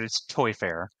Homemaker at a toy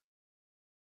fair.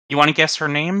 You want to guess her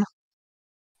name?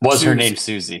 Was her name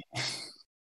Susie?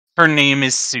 Her name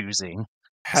is Susie.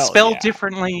 Hell Spelled yeah.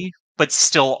 differently, but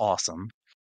still awesome.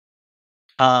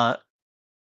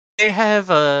 They have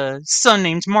a son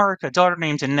named Mark, a daughter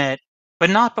named Annette, but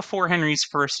not before Henry's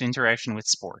first interaction with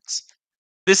sports.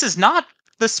 This is not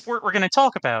the sport we're going to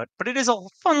talk about, but it is a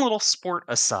fun little sport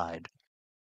aside.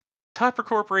 Topper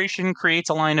Corporation creates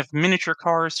a line of miniature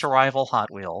cars to rival Hot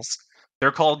Wheels.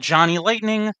 They're called Johnny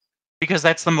Lightning because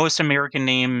that's the most American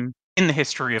name in the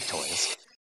history of toys.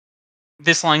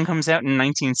 This line comes out in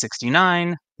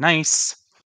 1969. Nice.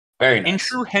 Very nice. In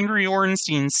true Henry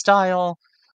Orenstein style,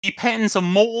 he patents a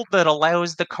mold that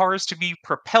allows the cars to be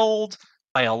propelled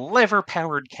by a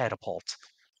lever-powered catapult.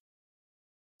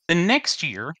 The next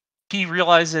year, he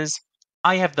realizes,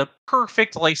 I have the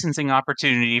perfect licensing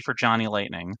opportunity for Johnny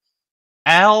Lightning.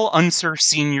 Al Unser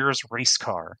Sr.'s race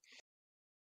car.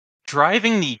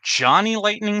 Driving the Johnny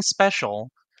Lightning Special,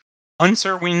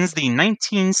 Unser wins the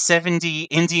 1970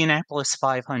 Indianapolis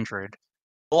 500,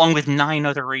 along with 9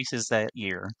 other races that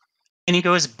year. And he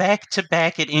goes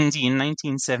back-to-back at Indy in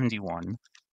 1971.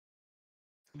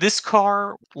 This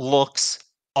car looks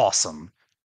awesome.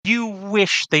 You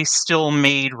wish they still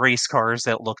made race cars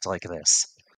that looked like this.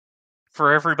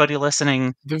 For everybody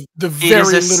listening, The it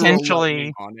very is literal essentially,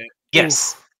 lightning on it.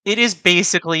 yes, Oof. it is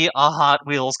basically a Hot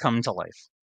Wheels come to life.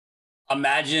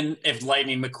 Imagine if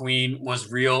Lightning McQueen was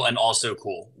real and also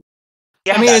cool.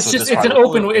 Yes. I mean, That's it's what just this car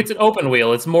looks like. it's an open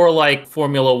wheel. It's more like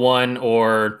Formula One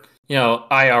or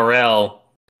IRL.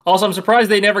 Also, I'm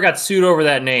surprised they never got sued over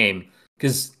that name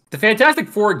because the Fantastic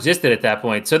Four existed at that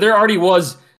point. So there already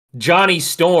was Johnny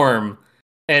Storm,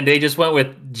 and they just went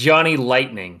with Johnny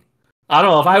Lightning. I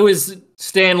don't know. If I was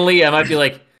Stan Lee, I might be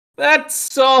like,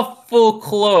 that's awful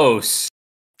close.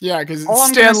 Yeah, because All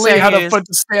I'm Stan gonna Lee say had a is- foot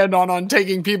to stand on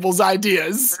taking people's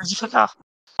ideas.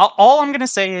 All I'm going to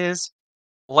say is,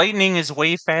 lightning is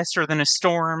way faster than a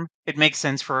storm. It makes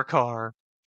sense for a car.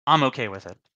 I'm okay with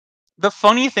it. The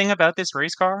funny thing about this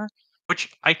race car, which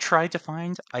I tried to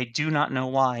find, I do not know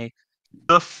why.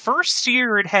 The first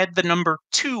year it had the number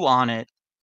 2 on it,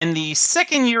 and the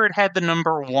second year it had the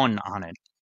number 1 on it.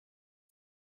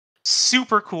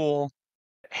 Super cool.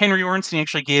 Henry Orenstein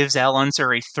actually gives Al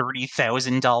Unser a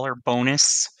 $30,000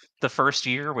 bonus the first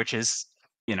year, which is,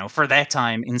 for that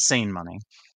time, insane money.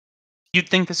 You'd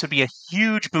think this would be a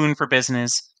huge boon for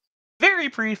business. Very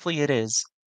briefly, it is.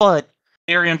 But,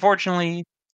 very unfortunately,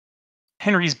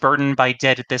 Henry's burdened by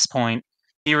debt at this point.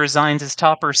 He resigns as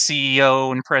Topper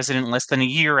CEO and president less than a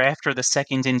year after the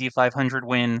second Indy 500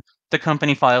 win. The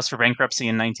company files for bankruptcy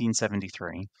in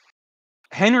 1973.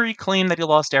 Henry claimed that he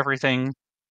lost everything,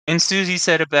 and Susie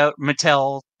said about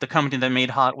Mattel, the company that made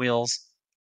Hot Wheels,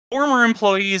 former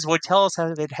employees would tell us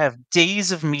how they'd have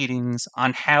days of meetings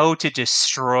on how to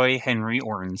destroy Henry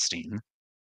Orenstein.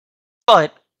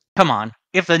 But, come on,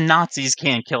 if the Nazis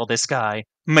can't kill this guy,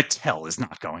 Mattel is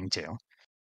not going to.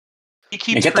 He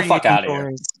keeps Get the fuck creating out of here.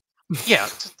 toys. Yeah,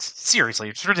 seriously,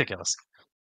 it's ridiculous.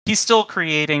 He's still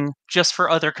creating just for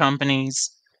other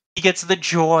companies. He gets the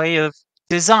joy of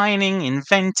designing,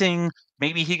 inventing,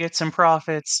 maybe he gets some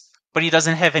profits, but he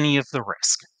doesn't have any of the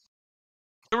risk.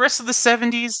 The rest of the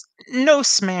 70s, no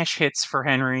smash hits for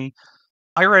Henry.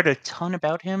 I read a ton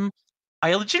about him.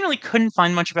 I legitimately couldn't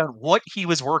find much about what he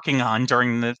was working on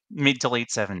during the mid to late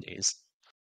 70s.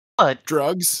 But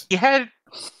Drugs. he had...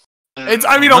 A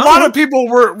lot of people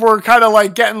were kind of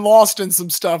like getting lost in some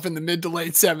stuff in the mid to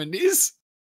late 70s.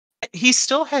 He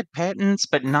still had patents,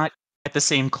 but not at the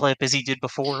same clip as he did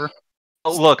before.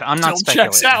 Oh, look, I'm not Still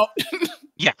checks speculating. out.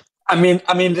 Yeah. I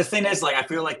mean, the thing is, I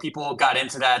feel like people got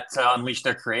into that to unleash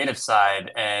their creative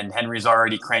side, and Henry's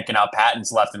already cranking out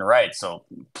patents left and right. So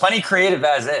plenty creative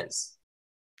as is.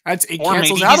 Or maybe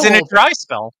he's in a dry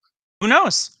spell. Who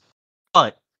knows?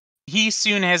 But he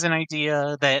soon has an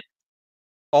idea that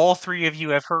all 3 of you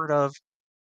have heard of.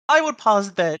 I would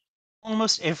posit that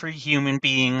almost every human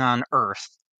being on Earth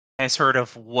has heard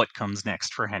of what comes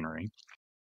next for Henry.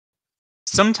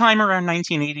 Sometime around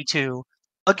 1982,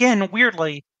 again,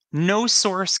 weirdly, no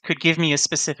source could give me a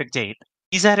specific date.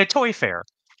 He's at a toy fair.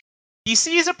 He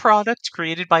sees a product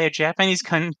created by a Japanese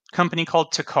company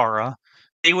called Takara.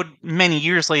 They would, many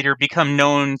years later, become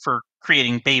known for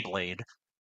creating Beyblade.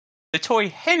 The toy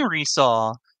Henry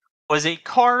saw was a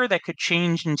car that could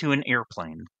change into an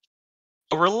airplane.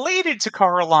 A related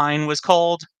Takara line was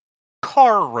called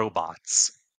Car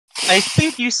Robots. I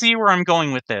think you see where I'm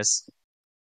going with this.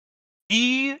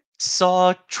 He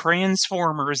saw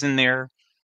Transformers in their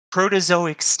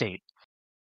protozoic state.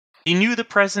 He knew the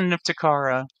president of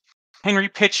Takara. Henry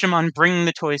pitched him on bringing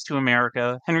the toys to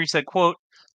America. Henry said, quote,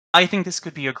 I think this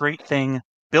could be a great thing,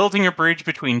 building a bridge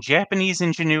between Japanese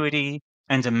ingenuity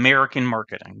and American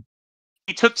marketing.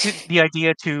 He took the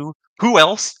idea to, who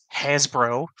else?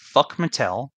 Hasbro. Fuck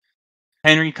Mattel.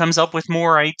 Henry comes up with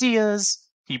more ideas.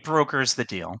 He brokers the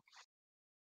deal.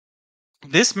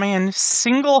 This man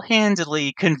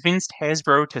single-handedly convinced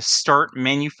Hasbro to start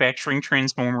manufacturing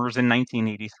Transformers in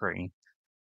 1983.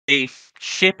 They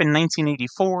ship in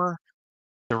 1984.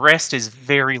 The rest is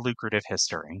very lucrative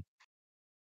history.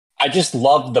 I just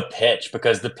love the pitch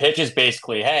because the pitch is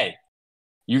basically, hey,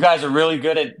 You guys are really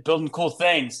good at building cool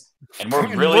things, and we're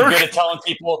And really we're- good at telling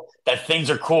people that things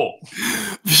are cool.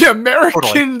 The American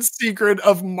Totally. secret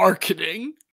of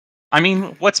marketing. I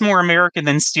mean, what's more American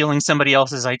than stealing somebody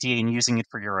else's idea and using it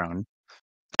for your own?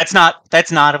 That's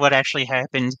not what actually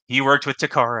happened. You worked with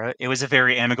Takara. It was a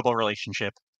very amicable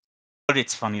relationship. But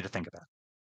it's funny to think about.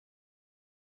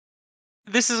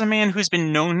 This is a man who's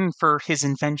been known for his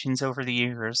inventions over the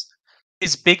years.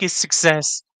 His biggest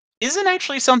success isn't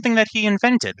actually something that he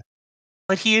invented,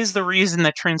 but he is the reason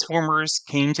that Transformers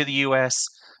came to the US.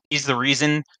 He's the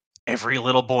reason every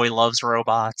little boy loves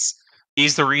robots.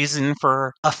 He's the reason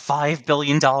for a $5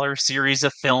 billion series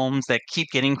of films that keep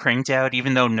getting cranked out,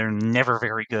 even though they're never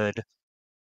very good.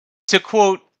 To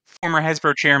quote former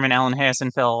Hasbro chairman Alan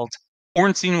Hassenfeld,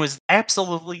 Orenstein was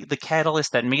absolutely the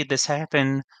catalyst that made this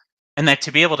happen, and that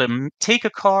to be able to take a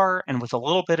car and with a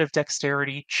little bit of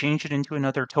dexterity change it into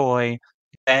another toy,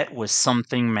 that was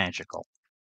something magical.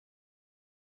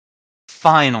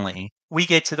 Finally, we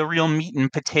get to the real meat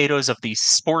and potatoes of the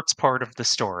sports part of the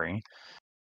story.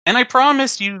 And I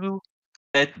promised you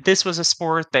that this was a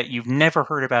sport that you've never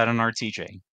heard about on RTG.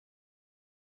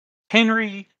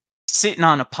 Henry, sitting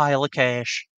on a pile of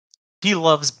cash, he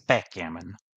loves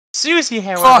backgammon. Susie,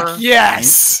 however, Fuck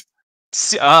yes!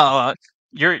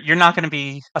 you're not going to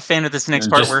be a fan of this next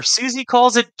part Just- where Susie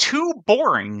calls it too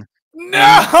boring.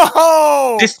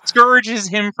 No! Discourages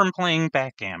him from playing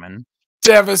backgammon.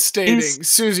 Devastating.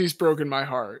 Susie's broken my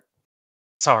heart.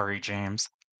 Sorry, James.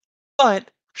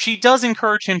 But she does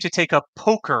encourage him to take up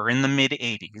poker in the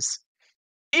mid-80s.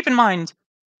 Keep in mind,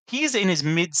 he's in his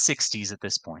mid-60s at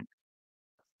this point.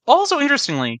 Also,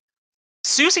 interestingly,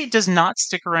 Susie does not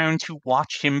stick around to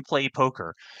watch him play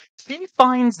poker. She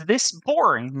finds this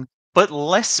boring, but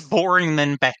less boring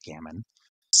than backgammon.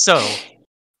 So,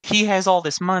 he has all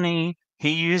this money, he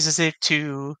uses it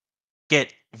to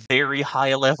get very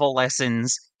high-level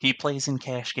lessons, he plays in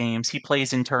cash games, he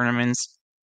plays in tournaments,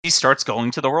 he starts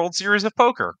going to the World Series of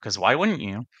Poker, because why wouldn't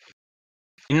you?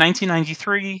 In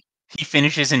 1993, he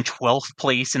finishes in 12th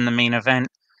place in the main event.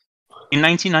 In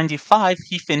 1995,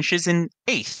 he finishes in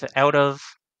 8th out of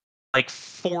like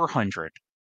 400.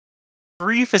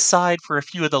 Brief aside for a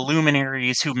few of the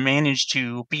luminaries who managed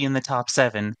to be in the top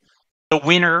 7. The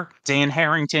winner, Dan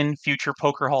Harrington, future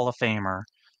Poker Hall of Famer.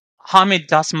 Hamid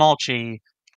Dasmalchi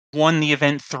won the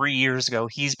event 3 years ago.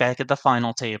 He's back at the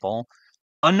final table.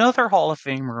 Another Hall of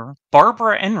Famer,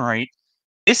 Barbara Enright,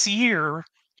 this year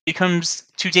becomes,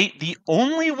 to date, the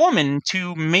only woman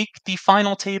to make the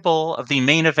final table of the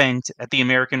main event at the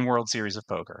American World Series of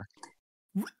Poker.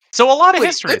 So a lot of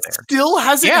history that there. still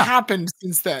hasn't Yeah. happened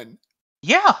since then.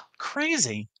 Yeah,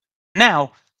 crazy.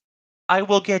 Now, I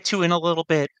will get to in a little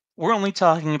bit. We're only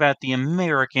talking about the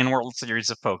American World Series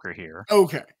of Poker here.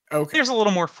 Okay. There's a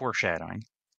little more foreshadowing.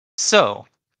 So,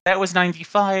 that was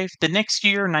 95. The next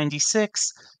year,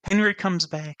 96, Henry comes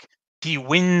back. He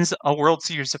wins a World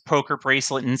Series of Poker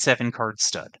bracelet and 7-card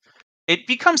stud. It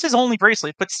becomes his only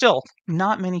bracelet, but still,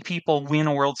 not many people win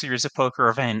a World Series of Poker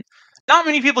event. Not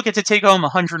many people get to take home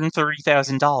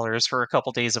 $130,000 for a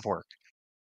couple days of work.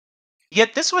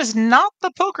 Yet this was not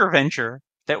the poker venture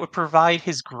that would provide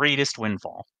his greatest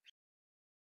windfall.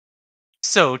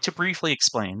 So, to briefly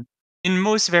explain, in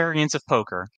most variants of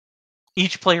poker,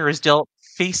 each player is dealt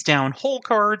face-down hole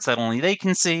cards that only they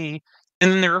can see,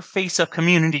 and then there are face-up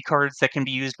community cards that can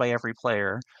be used by every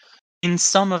player. In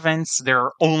some events, there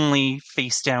are only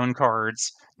face-down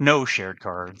cards, no shared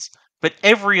cards, but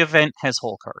every event has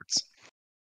hole cards.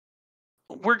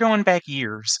 We're going back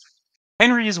years.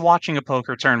 Henry is watching a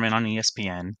poker tournament on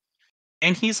ESPN,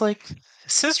 and he's like,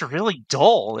 this is really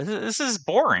dull. This is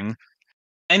boring.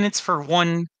 And it's for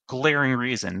one glaring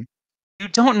reason. You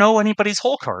don't know anybody's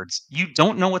hole cards. You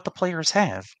don't know what the players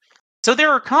have. So there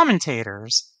are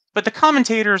commentators, but the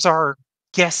commentators are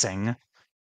guessing,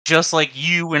 just like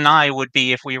you and I would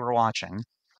be if we were watching.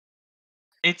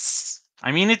 It's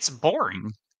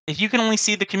boring. If you can only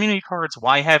see the community cards,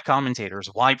 why have commentators?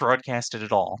 Why broadcast it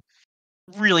at all?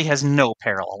 Really has no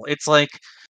parallel. It's like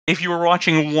if you were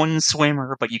watching one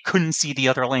swimmer, but you couldn't see the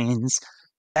other lanes,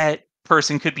 that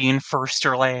person could be in first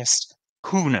or last.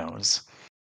 Who knows?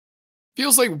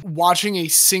 Feels like watching a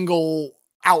single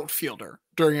outfielder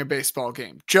during a baseball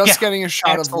game. Just Yeah, getting a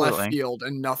shot of absolutely. left field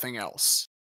and nothing else.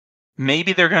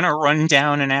 Maybe they're going to run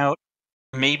down and out.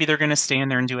 Maybe they're going to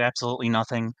stand there and do absolutely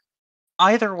nothing.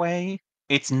 Either way,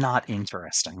 it's not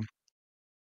interesting.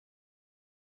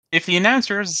 If the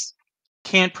announcers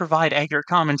can't provide accurate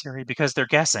commentary because they're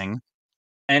guessing,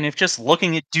 and if just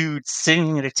looking at dudes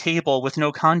sitting at a table with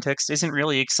no context isn't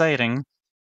really exciting,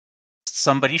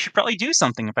 somebody should probably do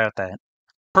something about that.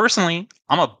 Personally,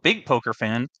 I'm a big poker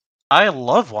fan. I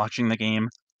love watching the game.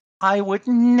 I would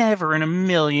never in a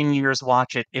million years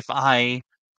watch it if I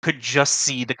could just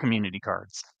see the community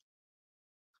cards.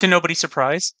 To nobody's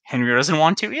surprise, Henry doesn't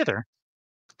want to either.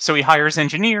 So he hires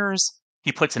engineers,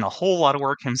 he puts in a whole lot of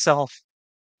work himself,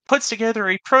 puts together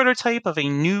a prototype of a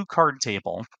new card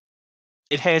table.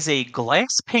 It has a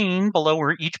glass pane below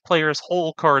where each player's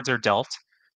hole cards are dealt,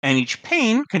 and each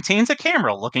pane contains a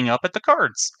camera looking up at the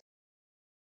cards.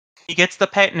 He gets the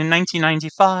patent in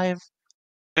 1995,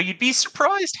 but you'd be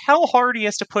surprised how hard he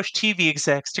has to push TV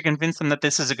execs to convince them that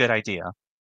this is a good idea.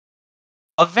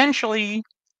 Eventually,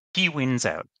 he wins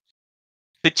out.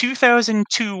 The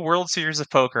 2002 World Series of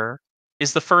Poker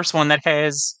is the first one that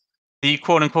has the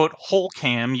quote-unquote whole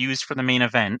cam used for the main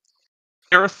event.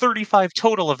 There are 35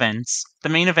 total events. The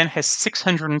main event has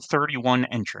 631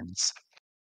 entrants.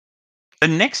 The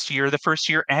next year, the first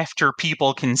year after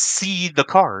people can see the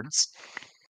cards,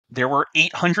 there were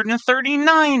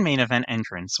 839 main event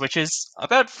entrants, which is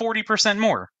about 40%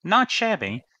 more. Not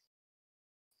shabby.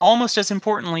 Almost as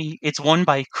importantly, it's won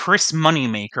by Chris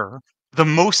Moneymaker, the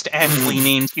most aptly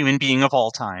named human being of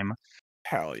all time.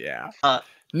 Hell yeah. Moneymaker,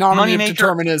 Moneymaker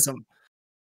determinism.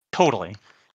 Totally.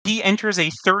 He enters a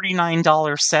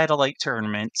 $39 satellite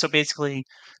tournament. So basically,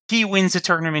 he wins a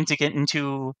tournament to get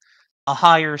into a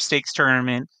higher stakes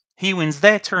tournament. He wins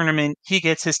that tournament. He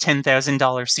gets his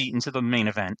 $10,000 seat into the main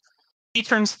event. He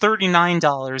turns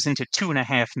 $39 into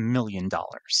 $2.5 million.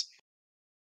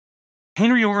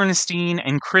 Henry Orenstein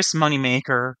and Chris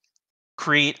Moneymaker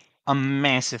create a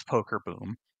massive poker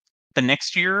boom. The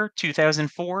next year,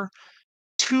 2004,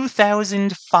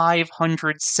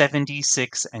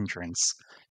 2,576 entrants.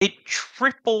 It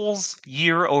triples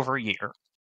year over year.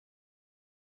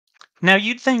 Now,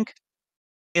 you'd think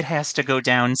it has to go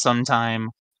down sometime.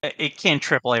 It can't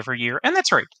triple every year. And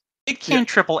that's right. It can't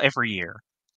triple every year.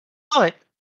 But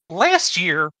last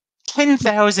year,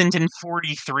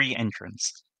 10,043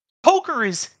 entrants. Poker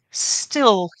is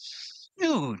still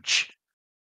huge.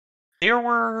 There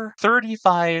were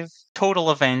 35 total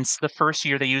events the first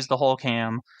year they used the whole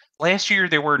cam. Last year,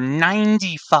 there were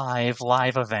 95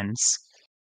 live events.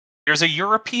 There's a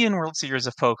European World Series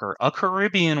of Poker, a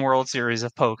Caribbean World Series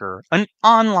of Poker, an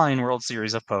online World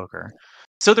Series of Poker.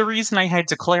 So the reason I had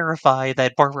to clarify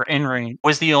that Barbara Enright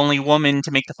was the only woman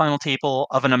to make the final table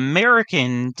of an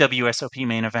American WSOP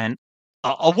main event,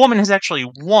 a woman has actually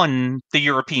won the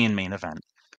European main event.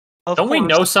 Don't we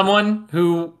know someone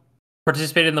who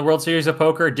participated in the World Series of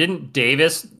Poker? Didn't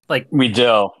Davis we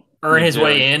do earn his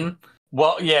way in?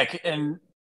 Well, yeah, and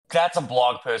that's a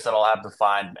blog post that I'll have to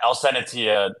find. I'll send it to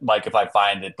you, Mike, if I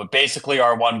find it. But basically,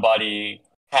 our one buddy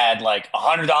had like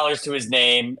 $100 to his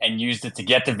name and used it to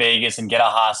get to Vegas and get a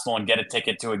hostel and get a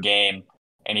ticket to a game.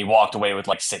 And he walked away with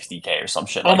like $60K or some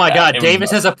shit. Oh my God, Davis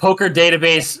has a poker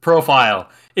database profile.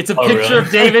 It's a picture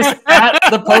of Davis at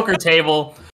the poker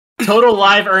table. Total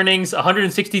live earnings,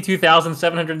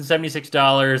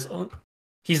 $162,776.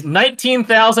 He's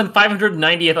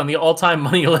 19,590th on the all-time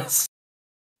money list.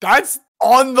 That's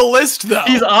on the list, though.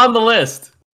 He's on the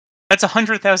list. That's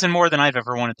 100,000 more than I've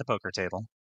ever won at the poker table.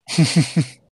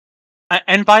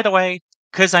 And by the way,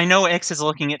 because I know X is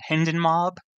looking at Hendon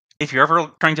Mob, if you're ever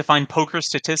trying to find poker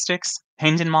statistics,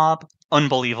 Hendon Mob,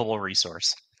 unbelievable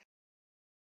resource.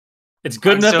 It's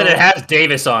good enough that it has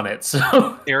Davis on it.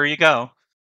 So there you go.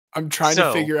 I'm trying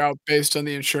to figure out, based on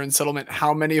the insurance settlement,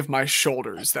 how many of my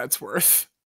shoulders that's worth.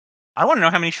 I want to know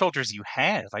how many shoulders you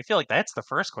have. I feel like that's the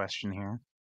first question here.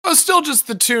 Oh, still just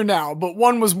the two now, but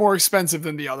one was more expensive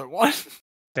than the other one.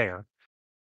 Fair.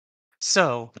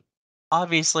 So,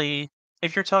 obviously,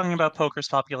 if you're talking about poker's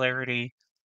popularity,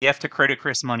 you have to credit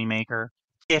Chris Moneymaker.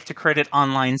 You have to credit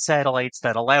online satellites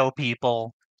that allow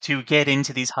people to get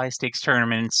into these high-stakes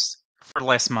tournaments for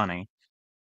less money.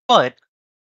 But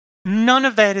none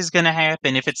of that is going to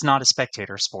happen if it's not a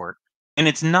spectator sport. And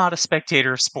it's not a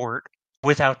spectator sport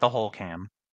without the whole cam.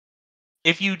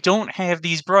 If you don't have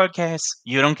these broadcasts,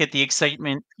 you don't get the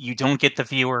excitement, you don't get the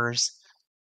viewers.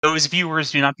 Those viewers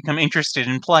do not become interested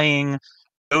in playing.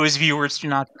 Those viewers do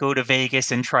not go to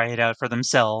Vegas and try it out for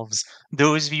themselves.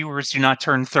 Those viewers do not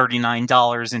turn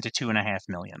 $39 into $2.5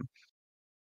 million.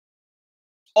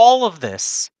 All of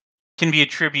this can be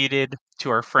attributed to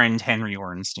our friend Henry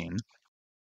Orenstein.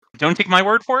 Don't take my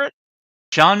word for it.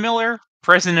 John Miller,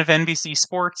 president of NBC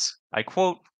Sports, I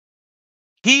quote,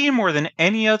 "He, more than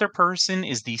any other person,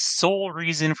 is the sole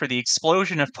reason for the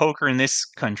explosion of poker in this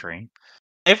country.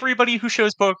 Everybody who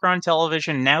shows poker on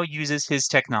television now uses his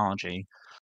technology.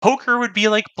 Poker would be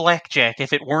like blackjack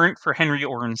if it weren't for Henry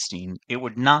Orenstein. It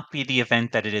would not be the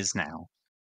event that it is now."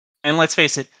 And let's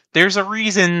face it, there's a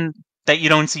reason that you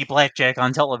don't see blackjack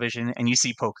on television and you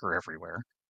see poker everywhere.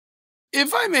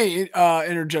 If I may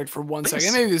interject for 1 second,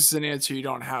 Please. maybe this is an answer you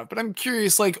don't have, but I'm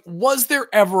curious, like, was there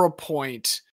ever a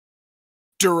point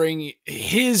during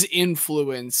his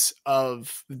influence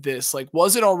of this, like,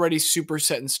 was it already super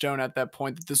set in stone at that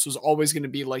point that this was always going to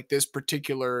be like this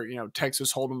particular,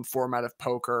 Texas Hold'em format of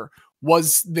poker?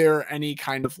 Was there any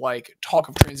kind of like talk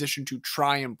of transition to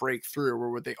try and break through, or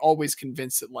were they always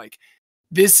convinced that like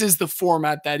this is the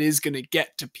format that is going to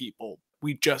get to people?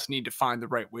 We just need to find the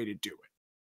right way to do it.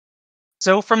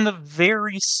 So from the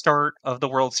very start of the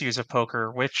World Series of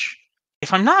Poker, which,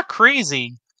 if I'm not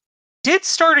crazy, did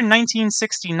start in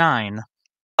 1969.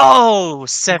 Oh,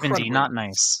 70, Incredibly not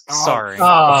nice. nice. Oh, Sorry.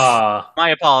 Ah, My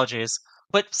apologies.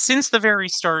 But since the very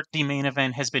start, the main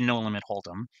event has been No Limit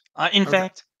Hold'em. In Okay.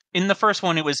 fact, in the first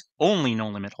one, it was only No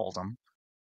Limit Hold'em.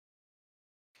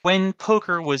 When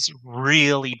poker was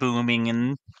really booming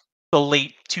in the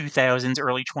late 2000s,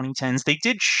 early 2010s, they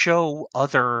did show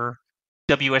other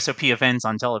WSOP events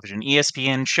on television.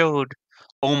 ESPN showed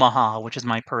Omaha, which is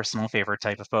my personal favorite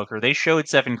type of poker. They showed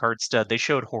Seven Card Stud. They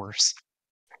showed Horse.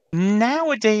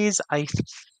 Nowadays, I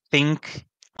think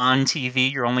on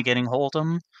TV you're only getting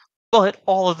Hold'em, but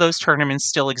all of those tournaments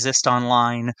still exist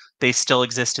online. They still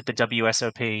exist at the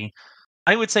WSOP.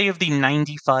 I would say of the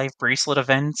 95 bracelet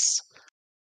events,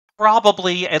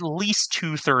 probably at least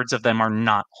 2/3 of them are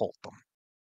not Hold'em.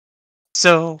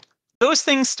 So those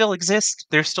things still exist.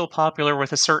 They're still popular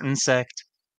with a certain sect,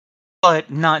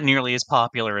 but not nearly as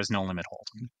popular as No Limit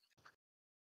Hold'em.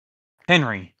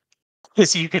 Henry,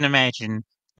 as you can imagine,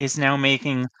 is now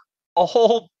making a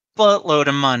whole buttload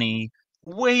of money,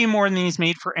 way more than he's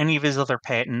made for any of his other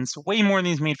patents, way more than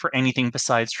he's made for anything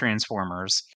besides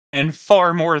Transformers, and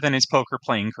far more than his poker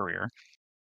playing career.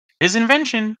 His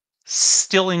invention,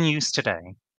 still in use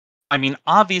today. I mean,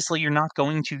 obviously, you're not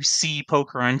going to see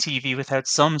poker on TV without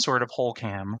some sort of whole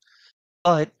cam,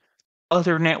 but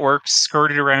other networks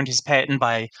skirted around his patent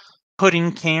by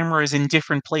putting cameras in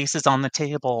different places on the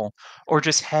table, or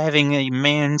just having a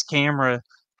manned camera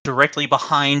directly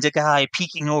behind a guy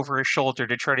peeking over his shoulder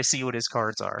to try to see what his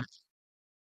cards are.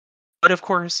 But of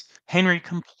course, Henry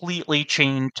completely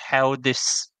changed how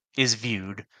this is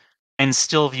viewed, and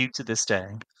still viewed to this day.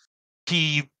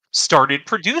 He started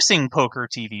producing poker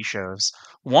TV shows.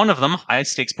 One of them, High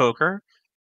Stakes Poker,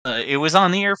 it was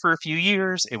on the air for a few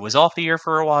years. It was off the air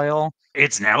for a while.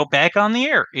 It's now back on the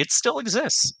air. It still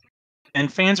exists.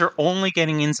 And fans are only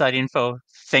getting inside info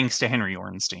thanks to Henry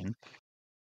Orenstein.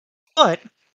 But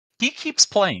he keeps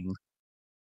playing.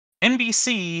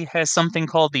 NBC has something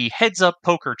called the Heads Up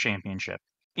Poker Championship.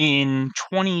 In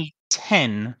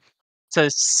 2010, it's a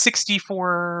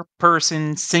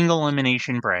 64-person single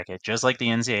elimination bracket, just like the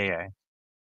NCAA.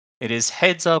 It is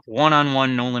heads up,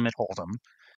 one-on-one, no limit hold'em.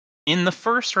 In the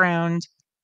first round,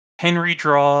 Henry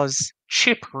draws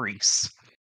Chip Reese.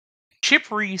 Chip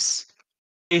Reese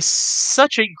is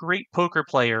such a great poker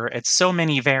player at so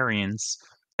many variants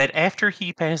that after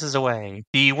he passes away,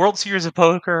 the World Series of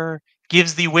Poker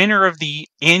gives the winner of the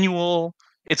annual,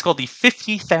 it's called the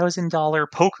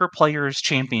 $50,000 Poker Players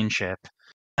Championship.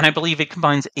 And I believe it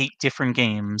combines 8 different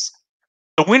games.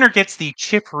 The winner gets the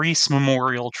Chip Reese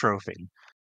Memorial Trophy.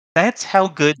 That's how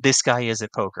good this guy is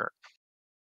at poker.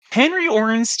 Henry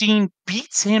Orenstein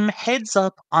beats him heads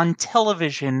up on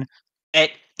television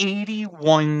at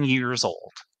 81 years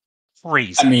old.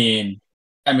 Crazy.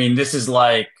 I mean, this is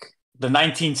like the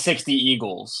 1960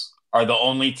 Eagles are the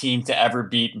only team to ever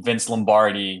beat Vince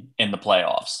Lombardi in the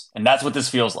playoffs, and that's what this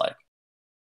feels like.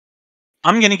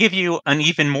 I'm going to give you an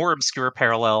even more obscure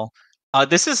parallel.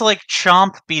 This is like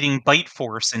Chomp beating Byte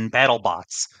Force in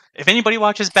BattleBots. If anybody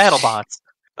watches BattleBots,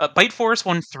 Byte Force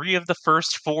won 3 of the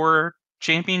first 4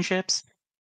 championships.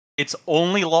 Its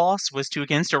only loss was to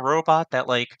against a robot that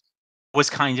was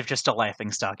kind of just a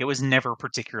laughingstock. It was never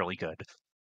particularly good.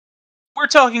 We're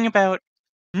talking about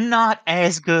not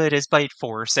as good as Byte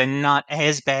Force and not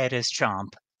as bad as Chomp,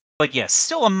 but yes,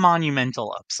 still a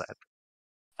monumental upset.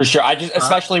 For sure.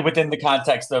 Especially within the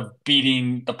context of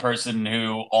beating the person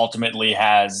who ultimately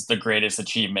has the greatest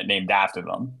achievement named after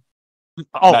them.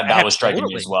 Oh, that was striking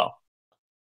me absolutely. as well.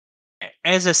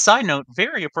 As a side note,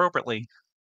 very appropriately,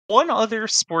 one other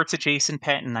sports adjacent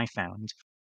patent I found,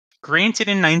 granted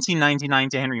in 1999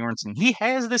 to Henry Orenstein. He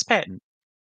has this patent.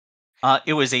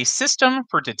 It was a system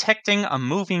for detecting a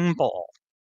moving ball.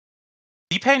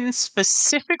 The patent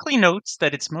specifically notes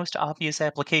that its most obvious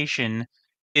application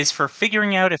is for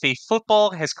figuring out if a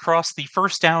football has crossed the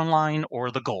first down line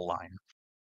or the goal line.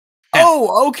 Now,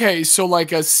 Oh, okay. So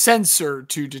like a sensor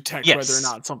to detect whether or Yes.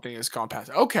 not something has gone past.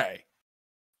 Okay.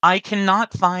 I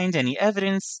cannot find any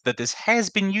evidence that this has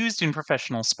been used in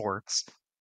professional sports,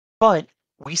 but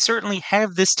we certainly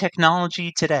have this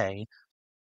technology today.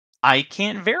 I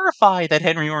can't verify that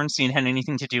Henry Orenstein had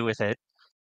anything to do with it,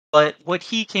 but what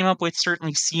he came up with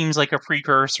certainly seems like a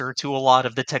precursor to a lot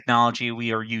of the technology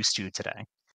we are used to today.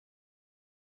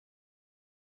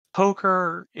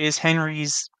 Poker is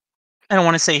Henry's, I don't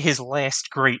want to say his last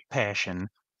great passion,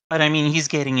 but I mean, he's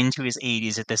getting into his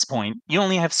 80s at this point. You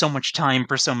only have so much time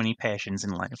for so many passions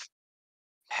in life.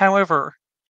 However,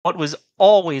 what was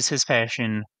always his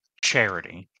passion?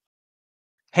 Charity.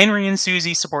 Henry and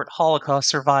Susie support Holocaust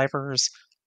survivors.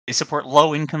 They support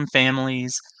low-income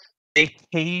families. They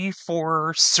pay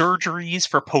for surgeries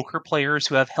for poker players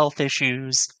who have health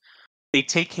issues. They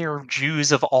take care of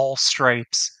Jews of all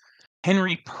stripes.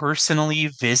 Henry personally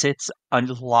visits a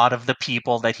lot of the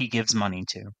people that he gives money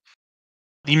to.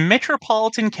 The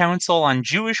Metropolitan Council on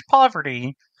Jewish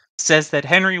Poverty says that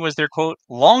Henry was their, quote,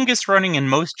 longest running and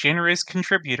most generous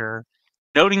contributor,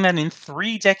 noting that in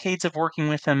 3 decades of working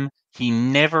with him, he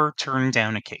never turned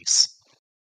down a case.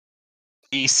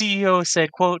 The CEO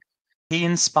said, quote, he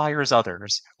inspires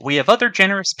others. We have other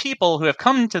generous people who have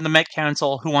come to the Met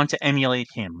Council who want to emulate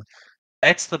him.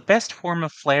 That's the best form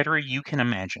of flattery you can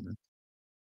imagine.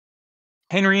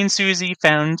 Henry and Susie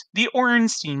found the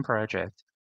Orenstein Project.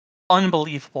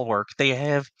 Unbelievable work. They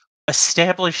have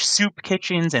established soup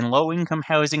kitchens and low-income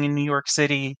housing in New York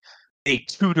City. They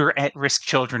tutor at-risk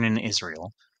children in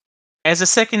Israel. As a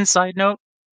second side note,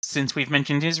 since we've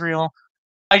mentioned Israel,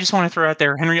 I just want to throw out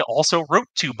there, Henry also wrote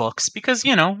 2 books because,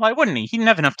 why wouldn't he? He didn't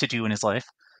have enough to do in his life.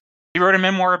 He wrote a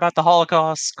memoir about the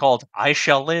Holocaust called I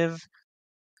Shall Live.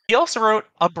 He also wrote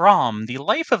Abram, The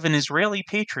Life of an Israeli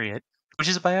Patriot, which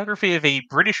is a biography of a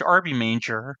British army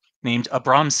major named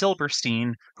Abram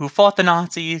Silberstein, who fought the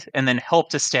Nazis and then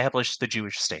helped establish the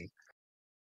Jewish state.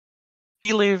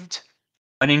 He lived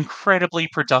an incredibly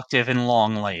productive and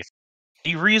long life.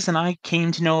 The reason I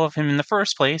came to know of him in the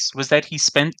first place was that he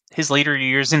spent his later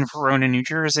years in Verona, New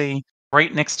Jersey,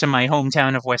 right next to my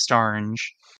hometown of West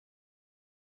Orange.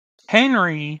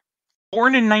 Henry,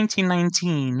 born in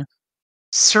 1919,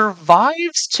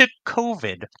 survives to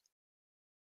COVID.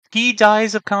 He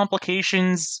dies of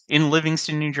complications in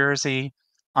Livingston, New Jersey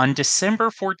on December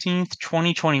 14th,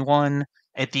 2021,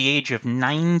 at the age of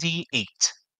 98.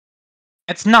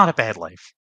 It's not a bad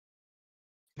life.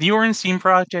 The Orenstein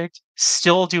Project,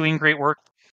 still doing great work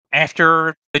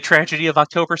after the tragedy of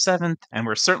October 7th, and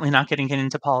we're certainly not getting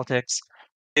into politics.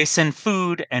 They send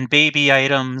food and baby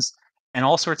items and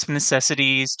all sorts of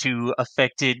necessities to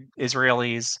affected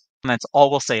Israelis, and that's all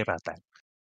we'll say about that.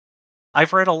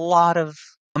 I've read a lot of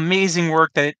amazing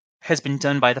work that has been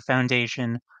done by the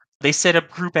foundation. They set up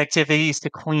group activities to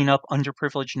clean up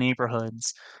underprivileged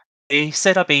neighborhoods. They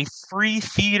set up a free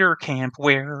theater camp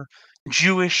where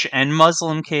Jewish and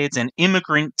Muslim kids and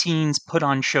immigrant teens put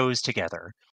on shows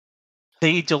together.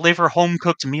 They deliver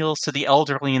home-cooked meals to the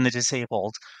elderly and the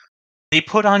disabled. They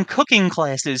put on cooking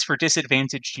classes for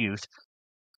disadvantaged youth.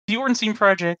 The Orenstein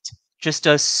Project just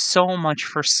does so much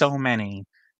for so many,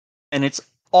 and it's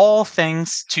all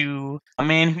thanks to a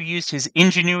man who used his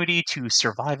ingenuity to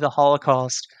survive the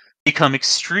Holocaust, become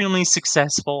extremely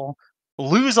successful,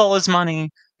 lose all his money,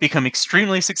 become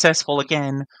extremely successful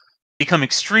again, become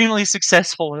extremely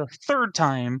successful a third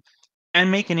time,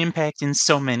 and make an impact in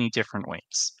so many different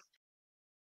ways.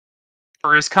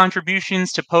 For his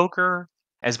contributions to poker,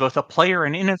 as both a player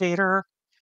and innovator,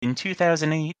 in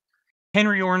 2008,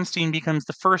 Henry Orenstein becomes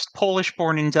the first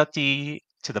Polish-born inductee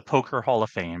to the Poker Hall of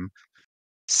Fame.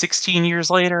 16 years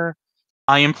later,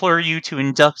 I implore you to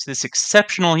induct this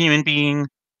exceptional human being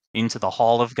into the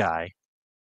Hall of Guy.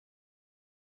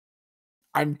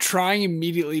 I'm trying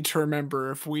immediately to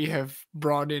remember if we have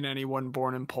brought in anyone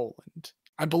born in Poland.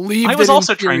 I believe I was that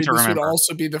also in theory, trying to this remember. would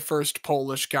also be the first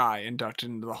Polish guy inducted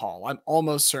into the Hall. I'm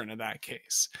almost certain of that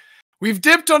case. We've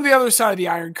dipped on the other side of the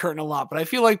Iron Curtain a lot, but I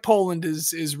feel like Poland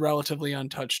is relatively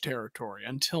untouched territory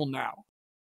until now.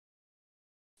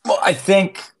 Well, I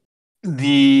think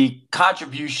the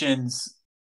contributions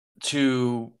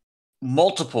to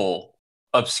multiple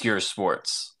obscure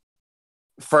sports.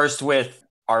 First with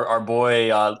our boy,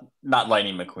 not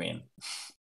Lightning McQueen.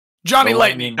 Johnny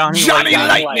Lightning. Johnny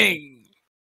Lightning.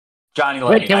 Johnny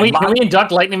Wait, Lightning. can we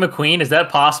induct Lightning McQueen? Is that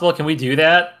possible? Can we do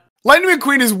that? Lightning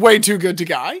McQueen is way too good to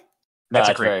Guy. That's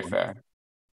a great very one. fair.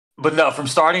 But no,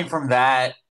 starting from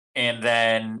that, and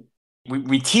then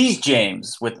we teased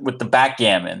James with the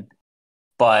backgammon,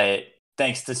 but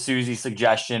thanks to Susie's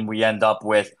suggestion, we end up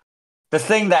with the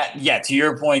thing that, to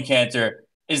your point, Cantor,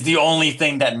 is the only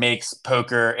thing that makes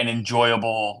poker an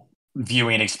enjoyable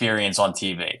viewing experience on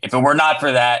TV. If it were not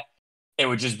for that, it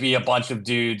would just be a bunch of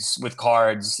dudes with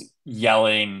cards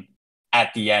yelling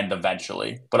at the end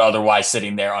eventually, but otherwise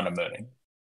sitting there unemoting.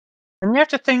 And you have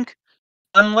to think,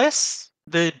 unless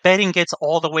the betting gets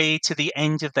all the way to the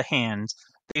end of the hand,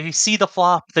 you see the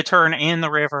flop, the turn, and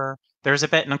the river, there's a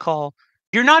bet and a call.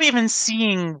 You're not even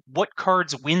seeing what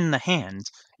cards win the hand.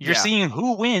 You're seeing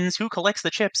who wins, who collects the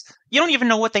chips. You don't even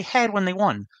know what they had when they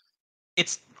won.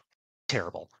 It's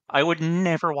terrible. I would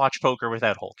never watch poker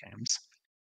without hole cams.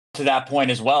 To that point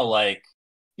as well, like,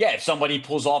 yeah, if somebody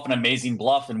pulls off an amazing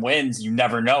bluff and wins, you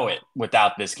never know it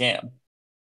without this cam.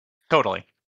 Totally.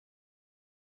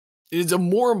 It's a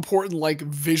more important, like,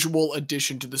 visual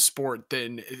addition to the sport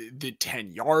than the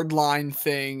 10-yard line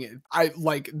thing. I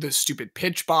like the stupid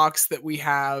pitch box that we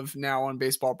have now on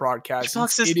baseball broadcasts. Pitch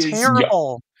box is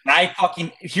terrible.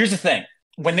 Here's the thing.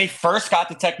 When they first got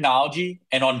the technology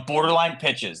and on borderline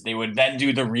pitches, they would then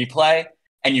do the replay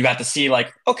and you got to see,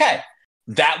 like, okay,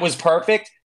 that was perfect.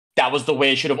 That was the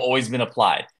way it should have always been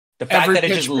applied. The fact that it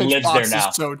just lives there now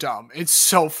is so dumb. It's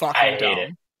so fucking dumb. I hate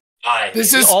it.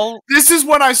 This is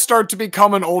when I start to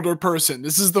become an older person.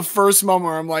 This is the first moment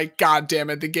where I'm like, God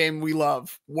damn it, the game we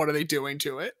love. What are they doing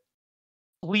to it?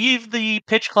 Leave the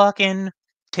pitch clock in,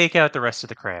 take out the rest of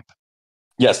the crap.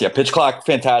 Yes, yeah, pitch clock,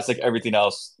 fantastic. Everything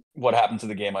else, what happened to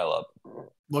the game I love.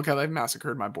 Look how they've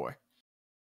massacred my boy.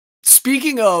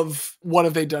 Speaking of what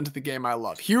have they done to the game I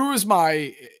love, here was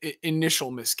my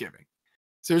initial misgiving.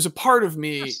 So there's a part of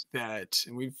me that,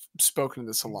 and we've spoken to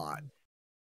this a lot,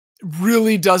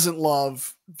 really doesn't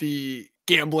love the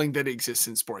gambling that exists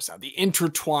in sports now, the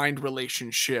intertwined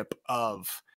relationship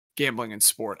of gambling and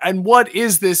sport. And what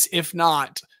is this if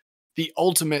not the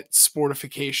ultimate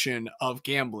sportification of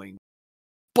gambling?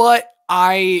 But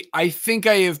I think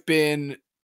I have been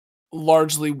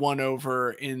largely won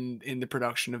over in the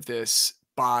production of this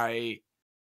by,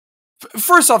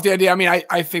 first off, the idea. I mean,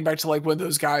 I think back to like one of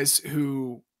those guys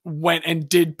who went and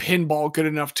did pinball good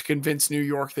enough to convince New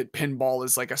York that pinball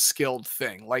is like a skilled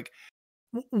thing. Like,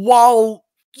 while,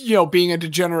 you know, being a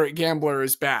degenerate gambler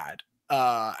is bad,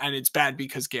 and it's bad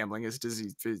because gambling is a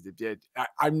disease.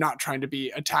 I'm not trying to be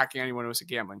attacking anyone who has a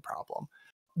gambling problem.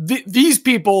 These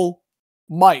people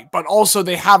might, but also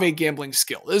they have a gambling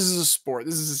skill. This is a sport.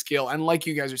 This is a skill. And like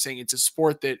you guys are saying, it's a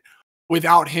sport that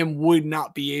without him would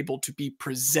not be able to be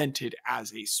presented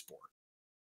as a sport.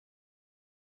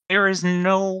 There is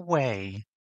no way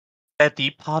that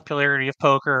the popularity of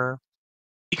poker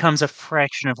becomes a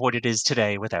fraction of what it is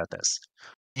today without this.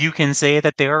 You can say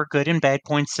that there are good and bad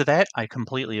points to that. I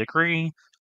completely agree.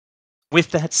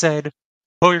 With that said,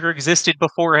 poker existed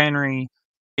before Henry.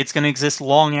 It's going to exist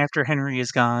long after Henry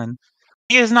is gone.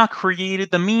 He has not created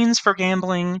the means for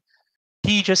gambling.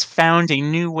 He just found a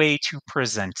new way to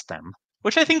present them,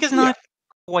 which I think is not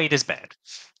quite as bad.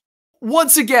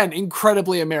 Once again,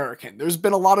 incredibly American. There's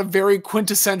been a lot of very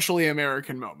quintessentially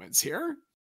American moments here.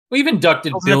 We've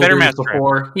inducted builders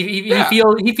before.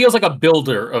 He feels like a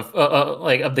builder of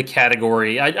the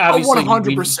category. Obviously,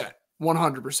 100%.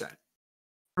 100%.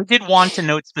 I did want to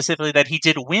note specifically that he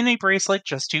did win a bracelet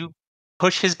just to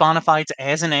push his bona fides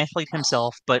as an athlete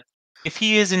himself, but if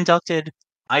he is inducted,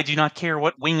 I do not care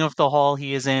what wing of the hall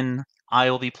he is in.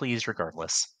 I will be pleased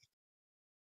regardless.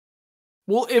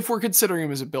 Well, if we're considering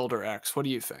him as a builder X, what do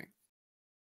you think?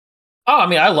 Oh, I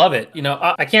mean, I love it. You know,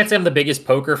 I can't say I'm the biggest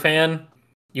poker fan.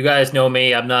 You guys know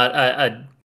me. I'm not.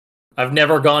 I've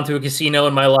never gone to a casino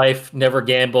in my life. Never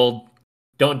gambled.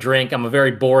 Don't drink. I'm a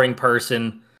very boring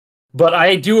person. But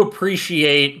I do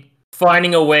appreciate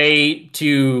finding a way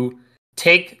to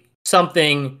take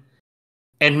something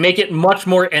and make it much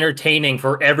more entertaining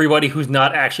for everybody who's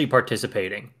not actually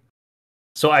participating.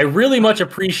 So I really much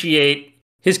appreciate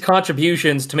his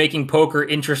contributions to making poker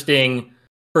interesting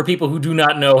for people who do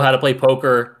not know how to play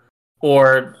poker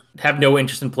or have no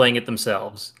interest in playing it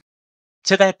themselves.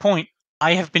 To that point,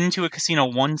 I have been to a casino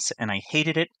once and I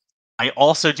hated it. I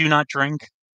also do not drink.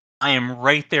 I am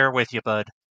right there with you, bud.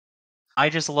 I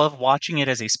just love watching it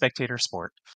as a spectator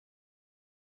sport.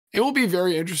 It will be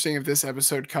very interesting if this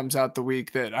episode comes out the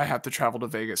week that I have to travel to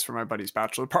Vegas for my buddy's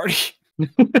bachelor party.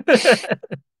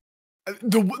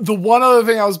 The one other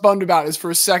thing I was bummed about is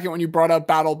for a second when you brought up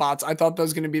BattleBots, I thought that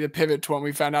was going to be the pivot to when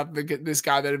we found out that this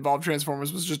guy that involved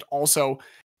Transformers was just also,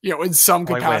 you know, in some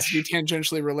capacity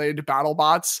tangentially related to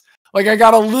BattleBots. Like, I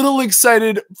got a little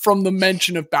excited from the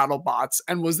mention of BattleBots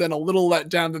and was then a little let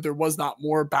down that there was not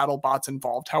more BattleBots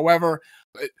involved. However,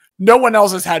 no one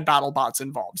else has had BattleBots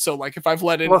involved. So, like, if I've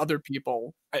let in other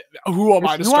people, who am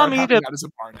I to start having that as a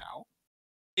bar now?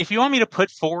 If you want me to put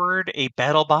forward a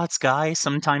BattleBots guy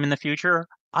sometime in the future,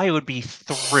 I would be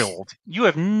thrilled. You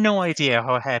have no idea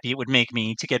how happy it would make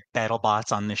me to get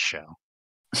BattleBots on this show.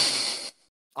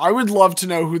 I would love to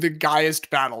know who the guyest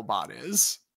BattleBot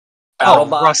is. Oh,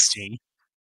 Rusty.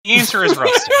 The answer is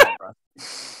Rusty.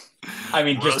 I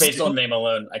mean, just based on name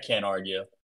alone, I can't argue.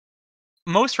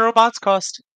 Most robots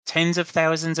cost tens of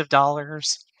thousands of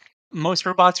dollars. Most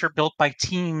robots are built by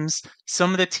teams.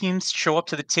 Some of the teams show up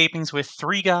to the tapings with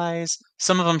 3 guys.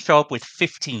 Some of them show up with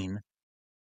 15.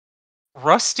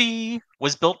 Rusty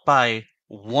was built by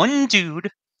one dude,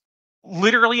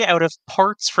 literally out of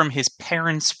parts from his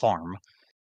parents' farm.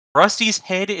 Rusty's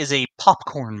head is a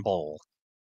popcorn bowl.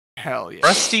 Hell yeah.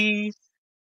 Rusty,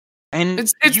 and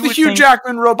It's the Hugh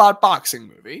Jackman robot boxing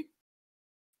movie.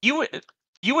 You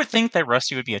would think that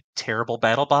Rusty would be a terrible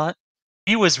BattleBot.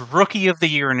 He was Rookie of the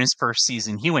Year in his first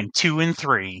season. He went 2 and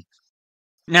 3.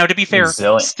 Now, to be fair,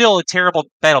 Resilient. still a terrible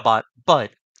BattleBot,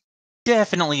 but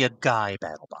definitely a Guy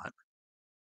BattleBot.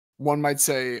 One might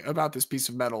say about this piece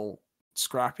of metal,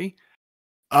 scrappy.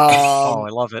 Oh, I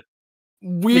love it.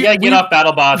 We gotta get off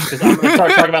BattleBots because I'm gonna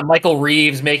start talking about Michael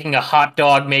Reeves making a hot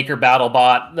dog maker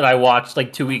BattleBot that I watched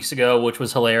like 2 weeks ago, which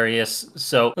was hilarious.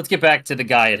 So let's get back to the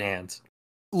guy at hand.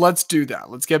 Let's do that.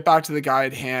 Let's get back to the guy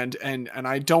at hand, and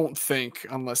I don't think,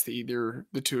 unless either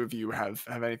the two of you have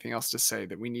anything else to say,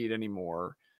 that we need any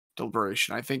more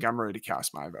deliberation. I think I'm ready to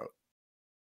cast my vote.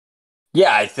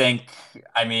 Yeah,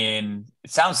 I mean,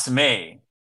 it sounds to me,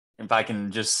 if I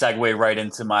can just segue right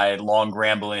into my long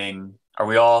rambling,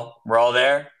 we're all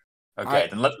there? Okay,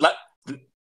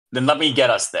 then let me get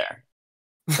us there.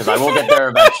 Because I will get there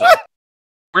eventually.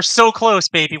 We're so close,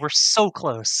 baby. We're so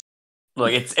close.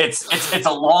 Look, it's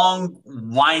a long,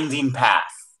 winding path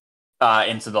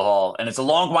into the hall, and it's a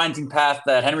long, winding path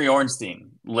that Henry Orenstein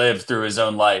lived through his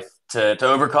own life to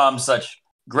overcome such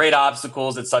great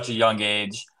obstacles at such a young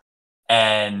age,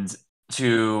 and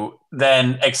to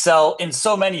then excel in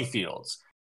so many fields,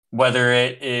 whether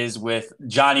it is with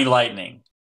Johnny Lightning,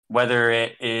 whether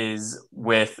it is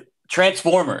with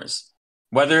Transformers,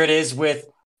 whether it is with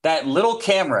that little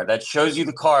camera that shows you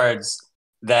the cards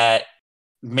that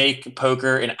make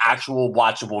poker an actual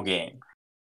watchable game.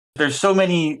 There's so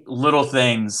many little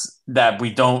things that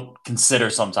we don't consider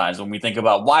sometimes when we think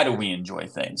about why do we enjoy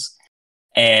things.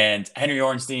 And Henry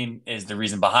Orenstein is the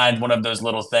reason behind one of those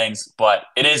little things, but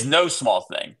it is no small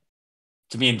thing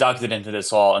to be inducted into this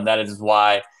hall, and that is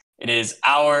why it is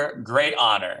our great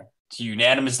honor to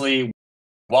unanimously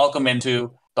welcome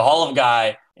into the Hall of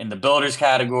Guy in the Builders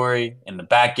category, in the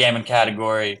Backgammon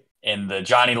category, in the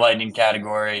Johnny Lightning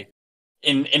category,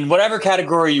 in whatever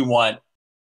category you want.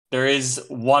 There is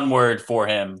one word for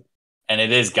him, and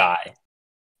it is Guy.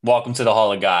 Welcome to the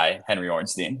Hall of Guy, Henry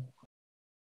Orenstein.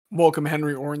 Welcome,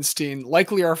 Henry Orenstein.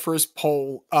 Likely our first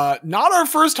poll, not our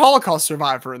first Holocaust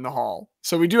survivor in the hall.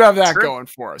 So we do have that going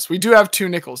for us. We do have 2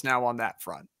 nickels now on that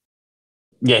front.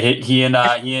 Yeah, he and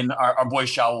our boy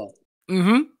Shaul.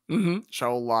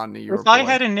 Shaul Lani, your If boy. I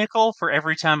had a nickel for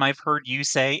every time I've heard you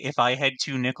say if I had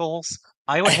 2 nickels,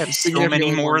 I would have so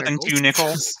many more than 2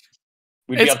 nickels.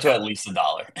 We'd be up to at least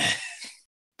 $1.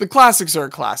 The classics are a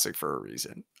classic for a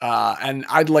reason. And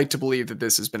I'd like to believe that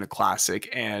this has been a classic,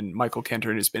 and Michael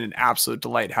Canter, has been an absolute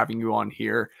delight having you on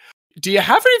here. Do you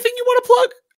have anything you want to plug?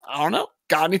 I don't know.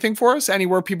 Got anything for us?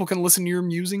 Anywhere people can listen to your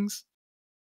musings?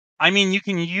 I mean, you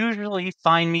can usually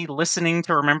find me listening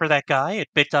to Remember That Guy at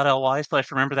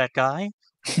bit.ly/Remember That Guy.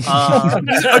 Again,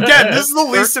 this is the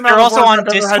least amount You're of also work on I've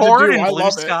ever had to Discord do. and I Blue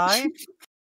love it. Sky.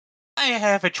 I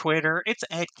have a Twitter. It's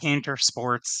at Canter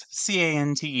Sports.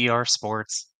 Canter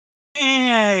Sports.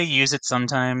 I use it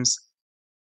sometimes.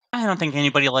 I don't think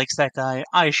anybody likes that guy.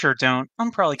 I sure don't.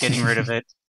 I'm probably getting rid of it.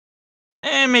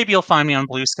 And maybe you'll find me on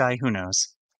Blue Sky. Who knows?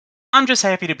 I'm just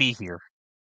happy to be here.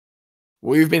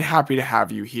 We've been happy to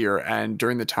have you here, and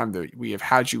during the time that we have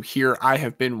had you here, I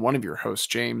have been one of your hosts,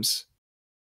 James.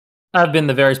 I've been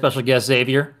the very special guest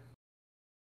Xavier.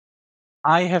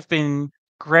 I have been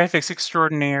graphics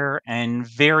extraordinaire and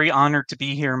very honored to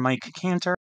be here, Mike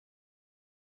Canter.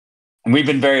 And we've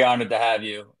been very honored to have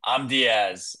you. I'm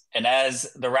Diaz, and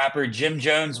as the rapper Jim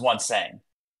Jones once sang,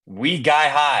 we guy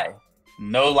high,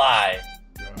 no lie,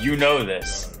 you know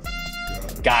this,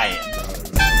 Guyin'.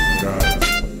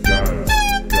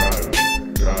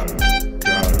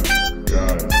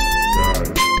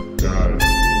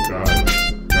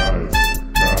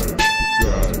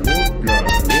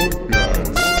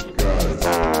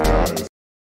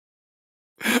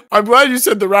 I'm glad you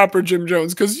said the rapper Jim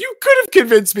Jones, because you could have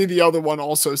convinced me the other one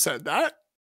also said that.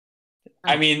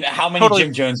 I mean, how many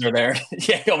Jim Jones are there?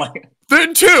 Yeah, oh my God.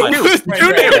 There two.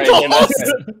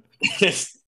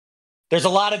 There's a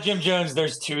lot of Jim Jones.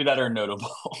 There's 2 that are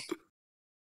notable.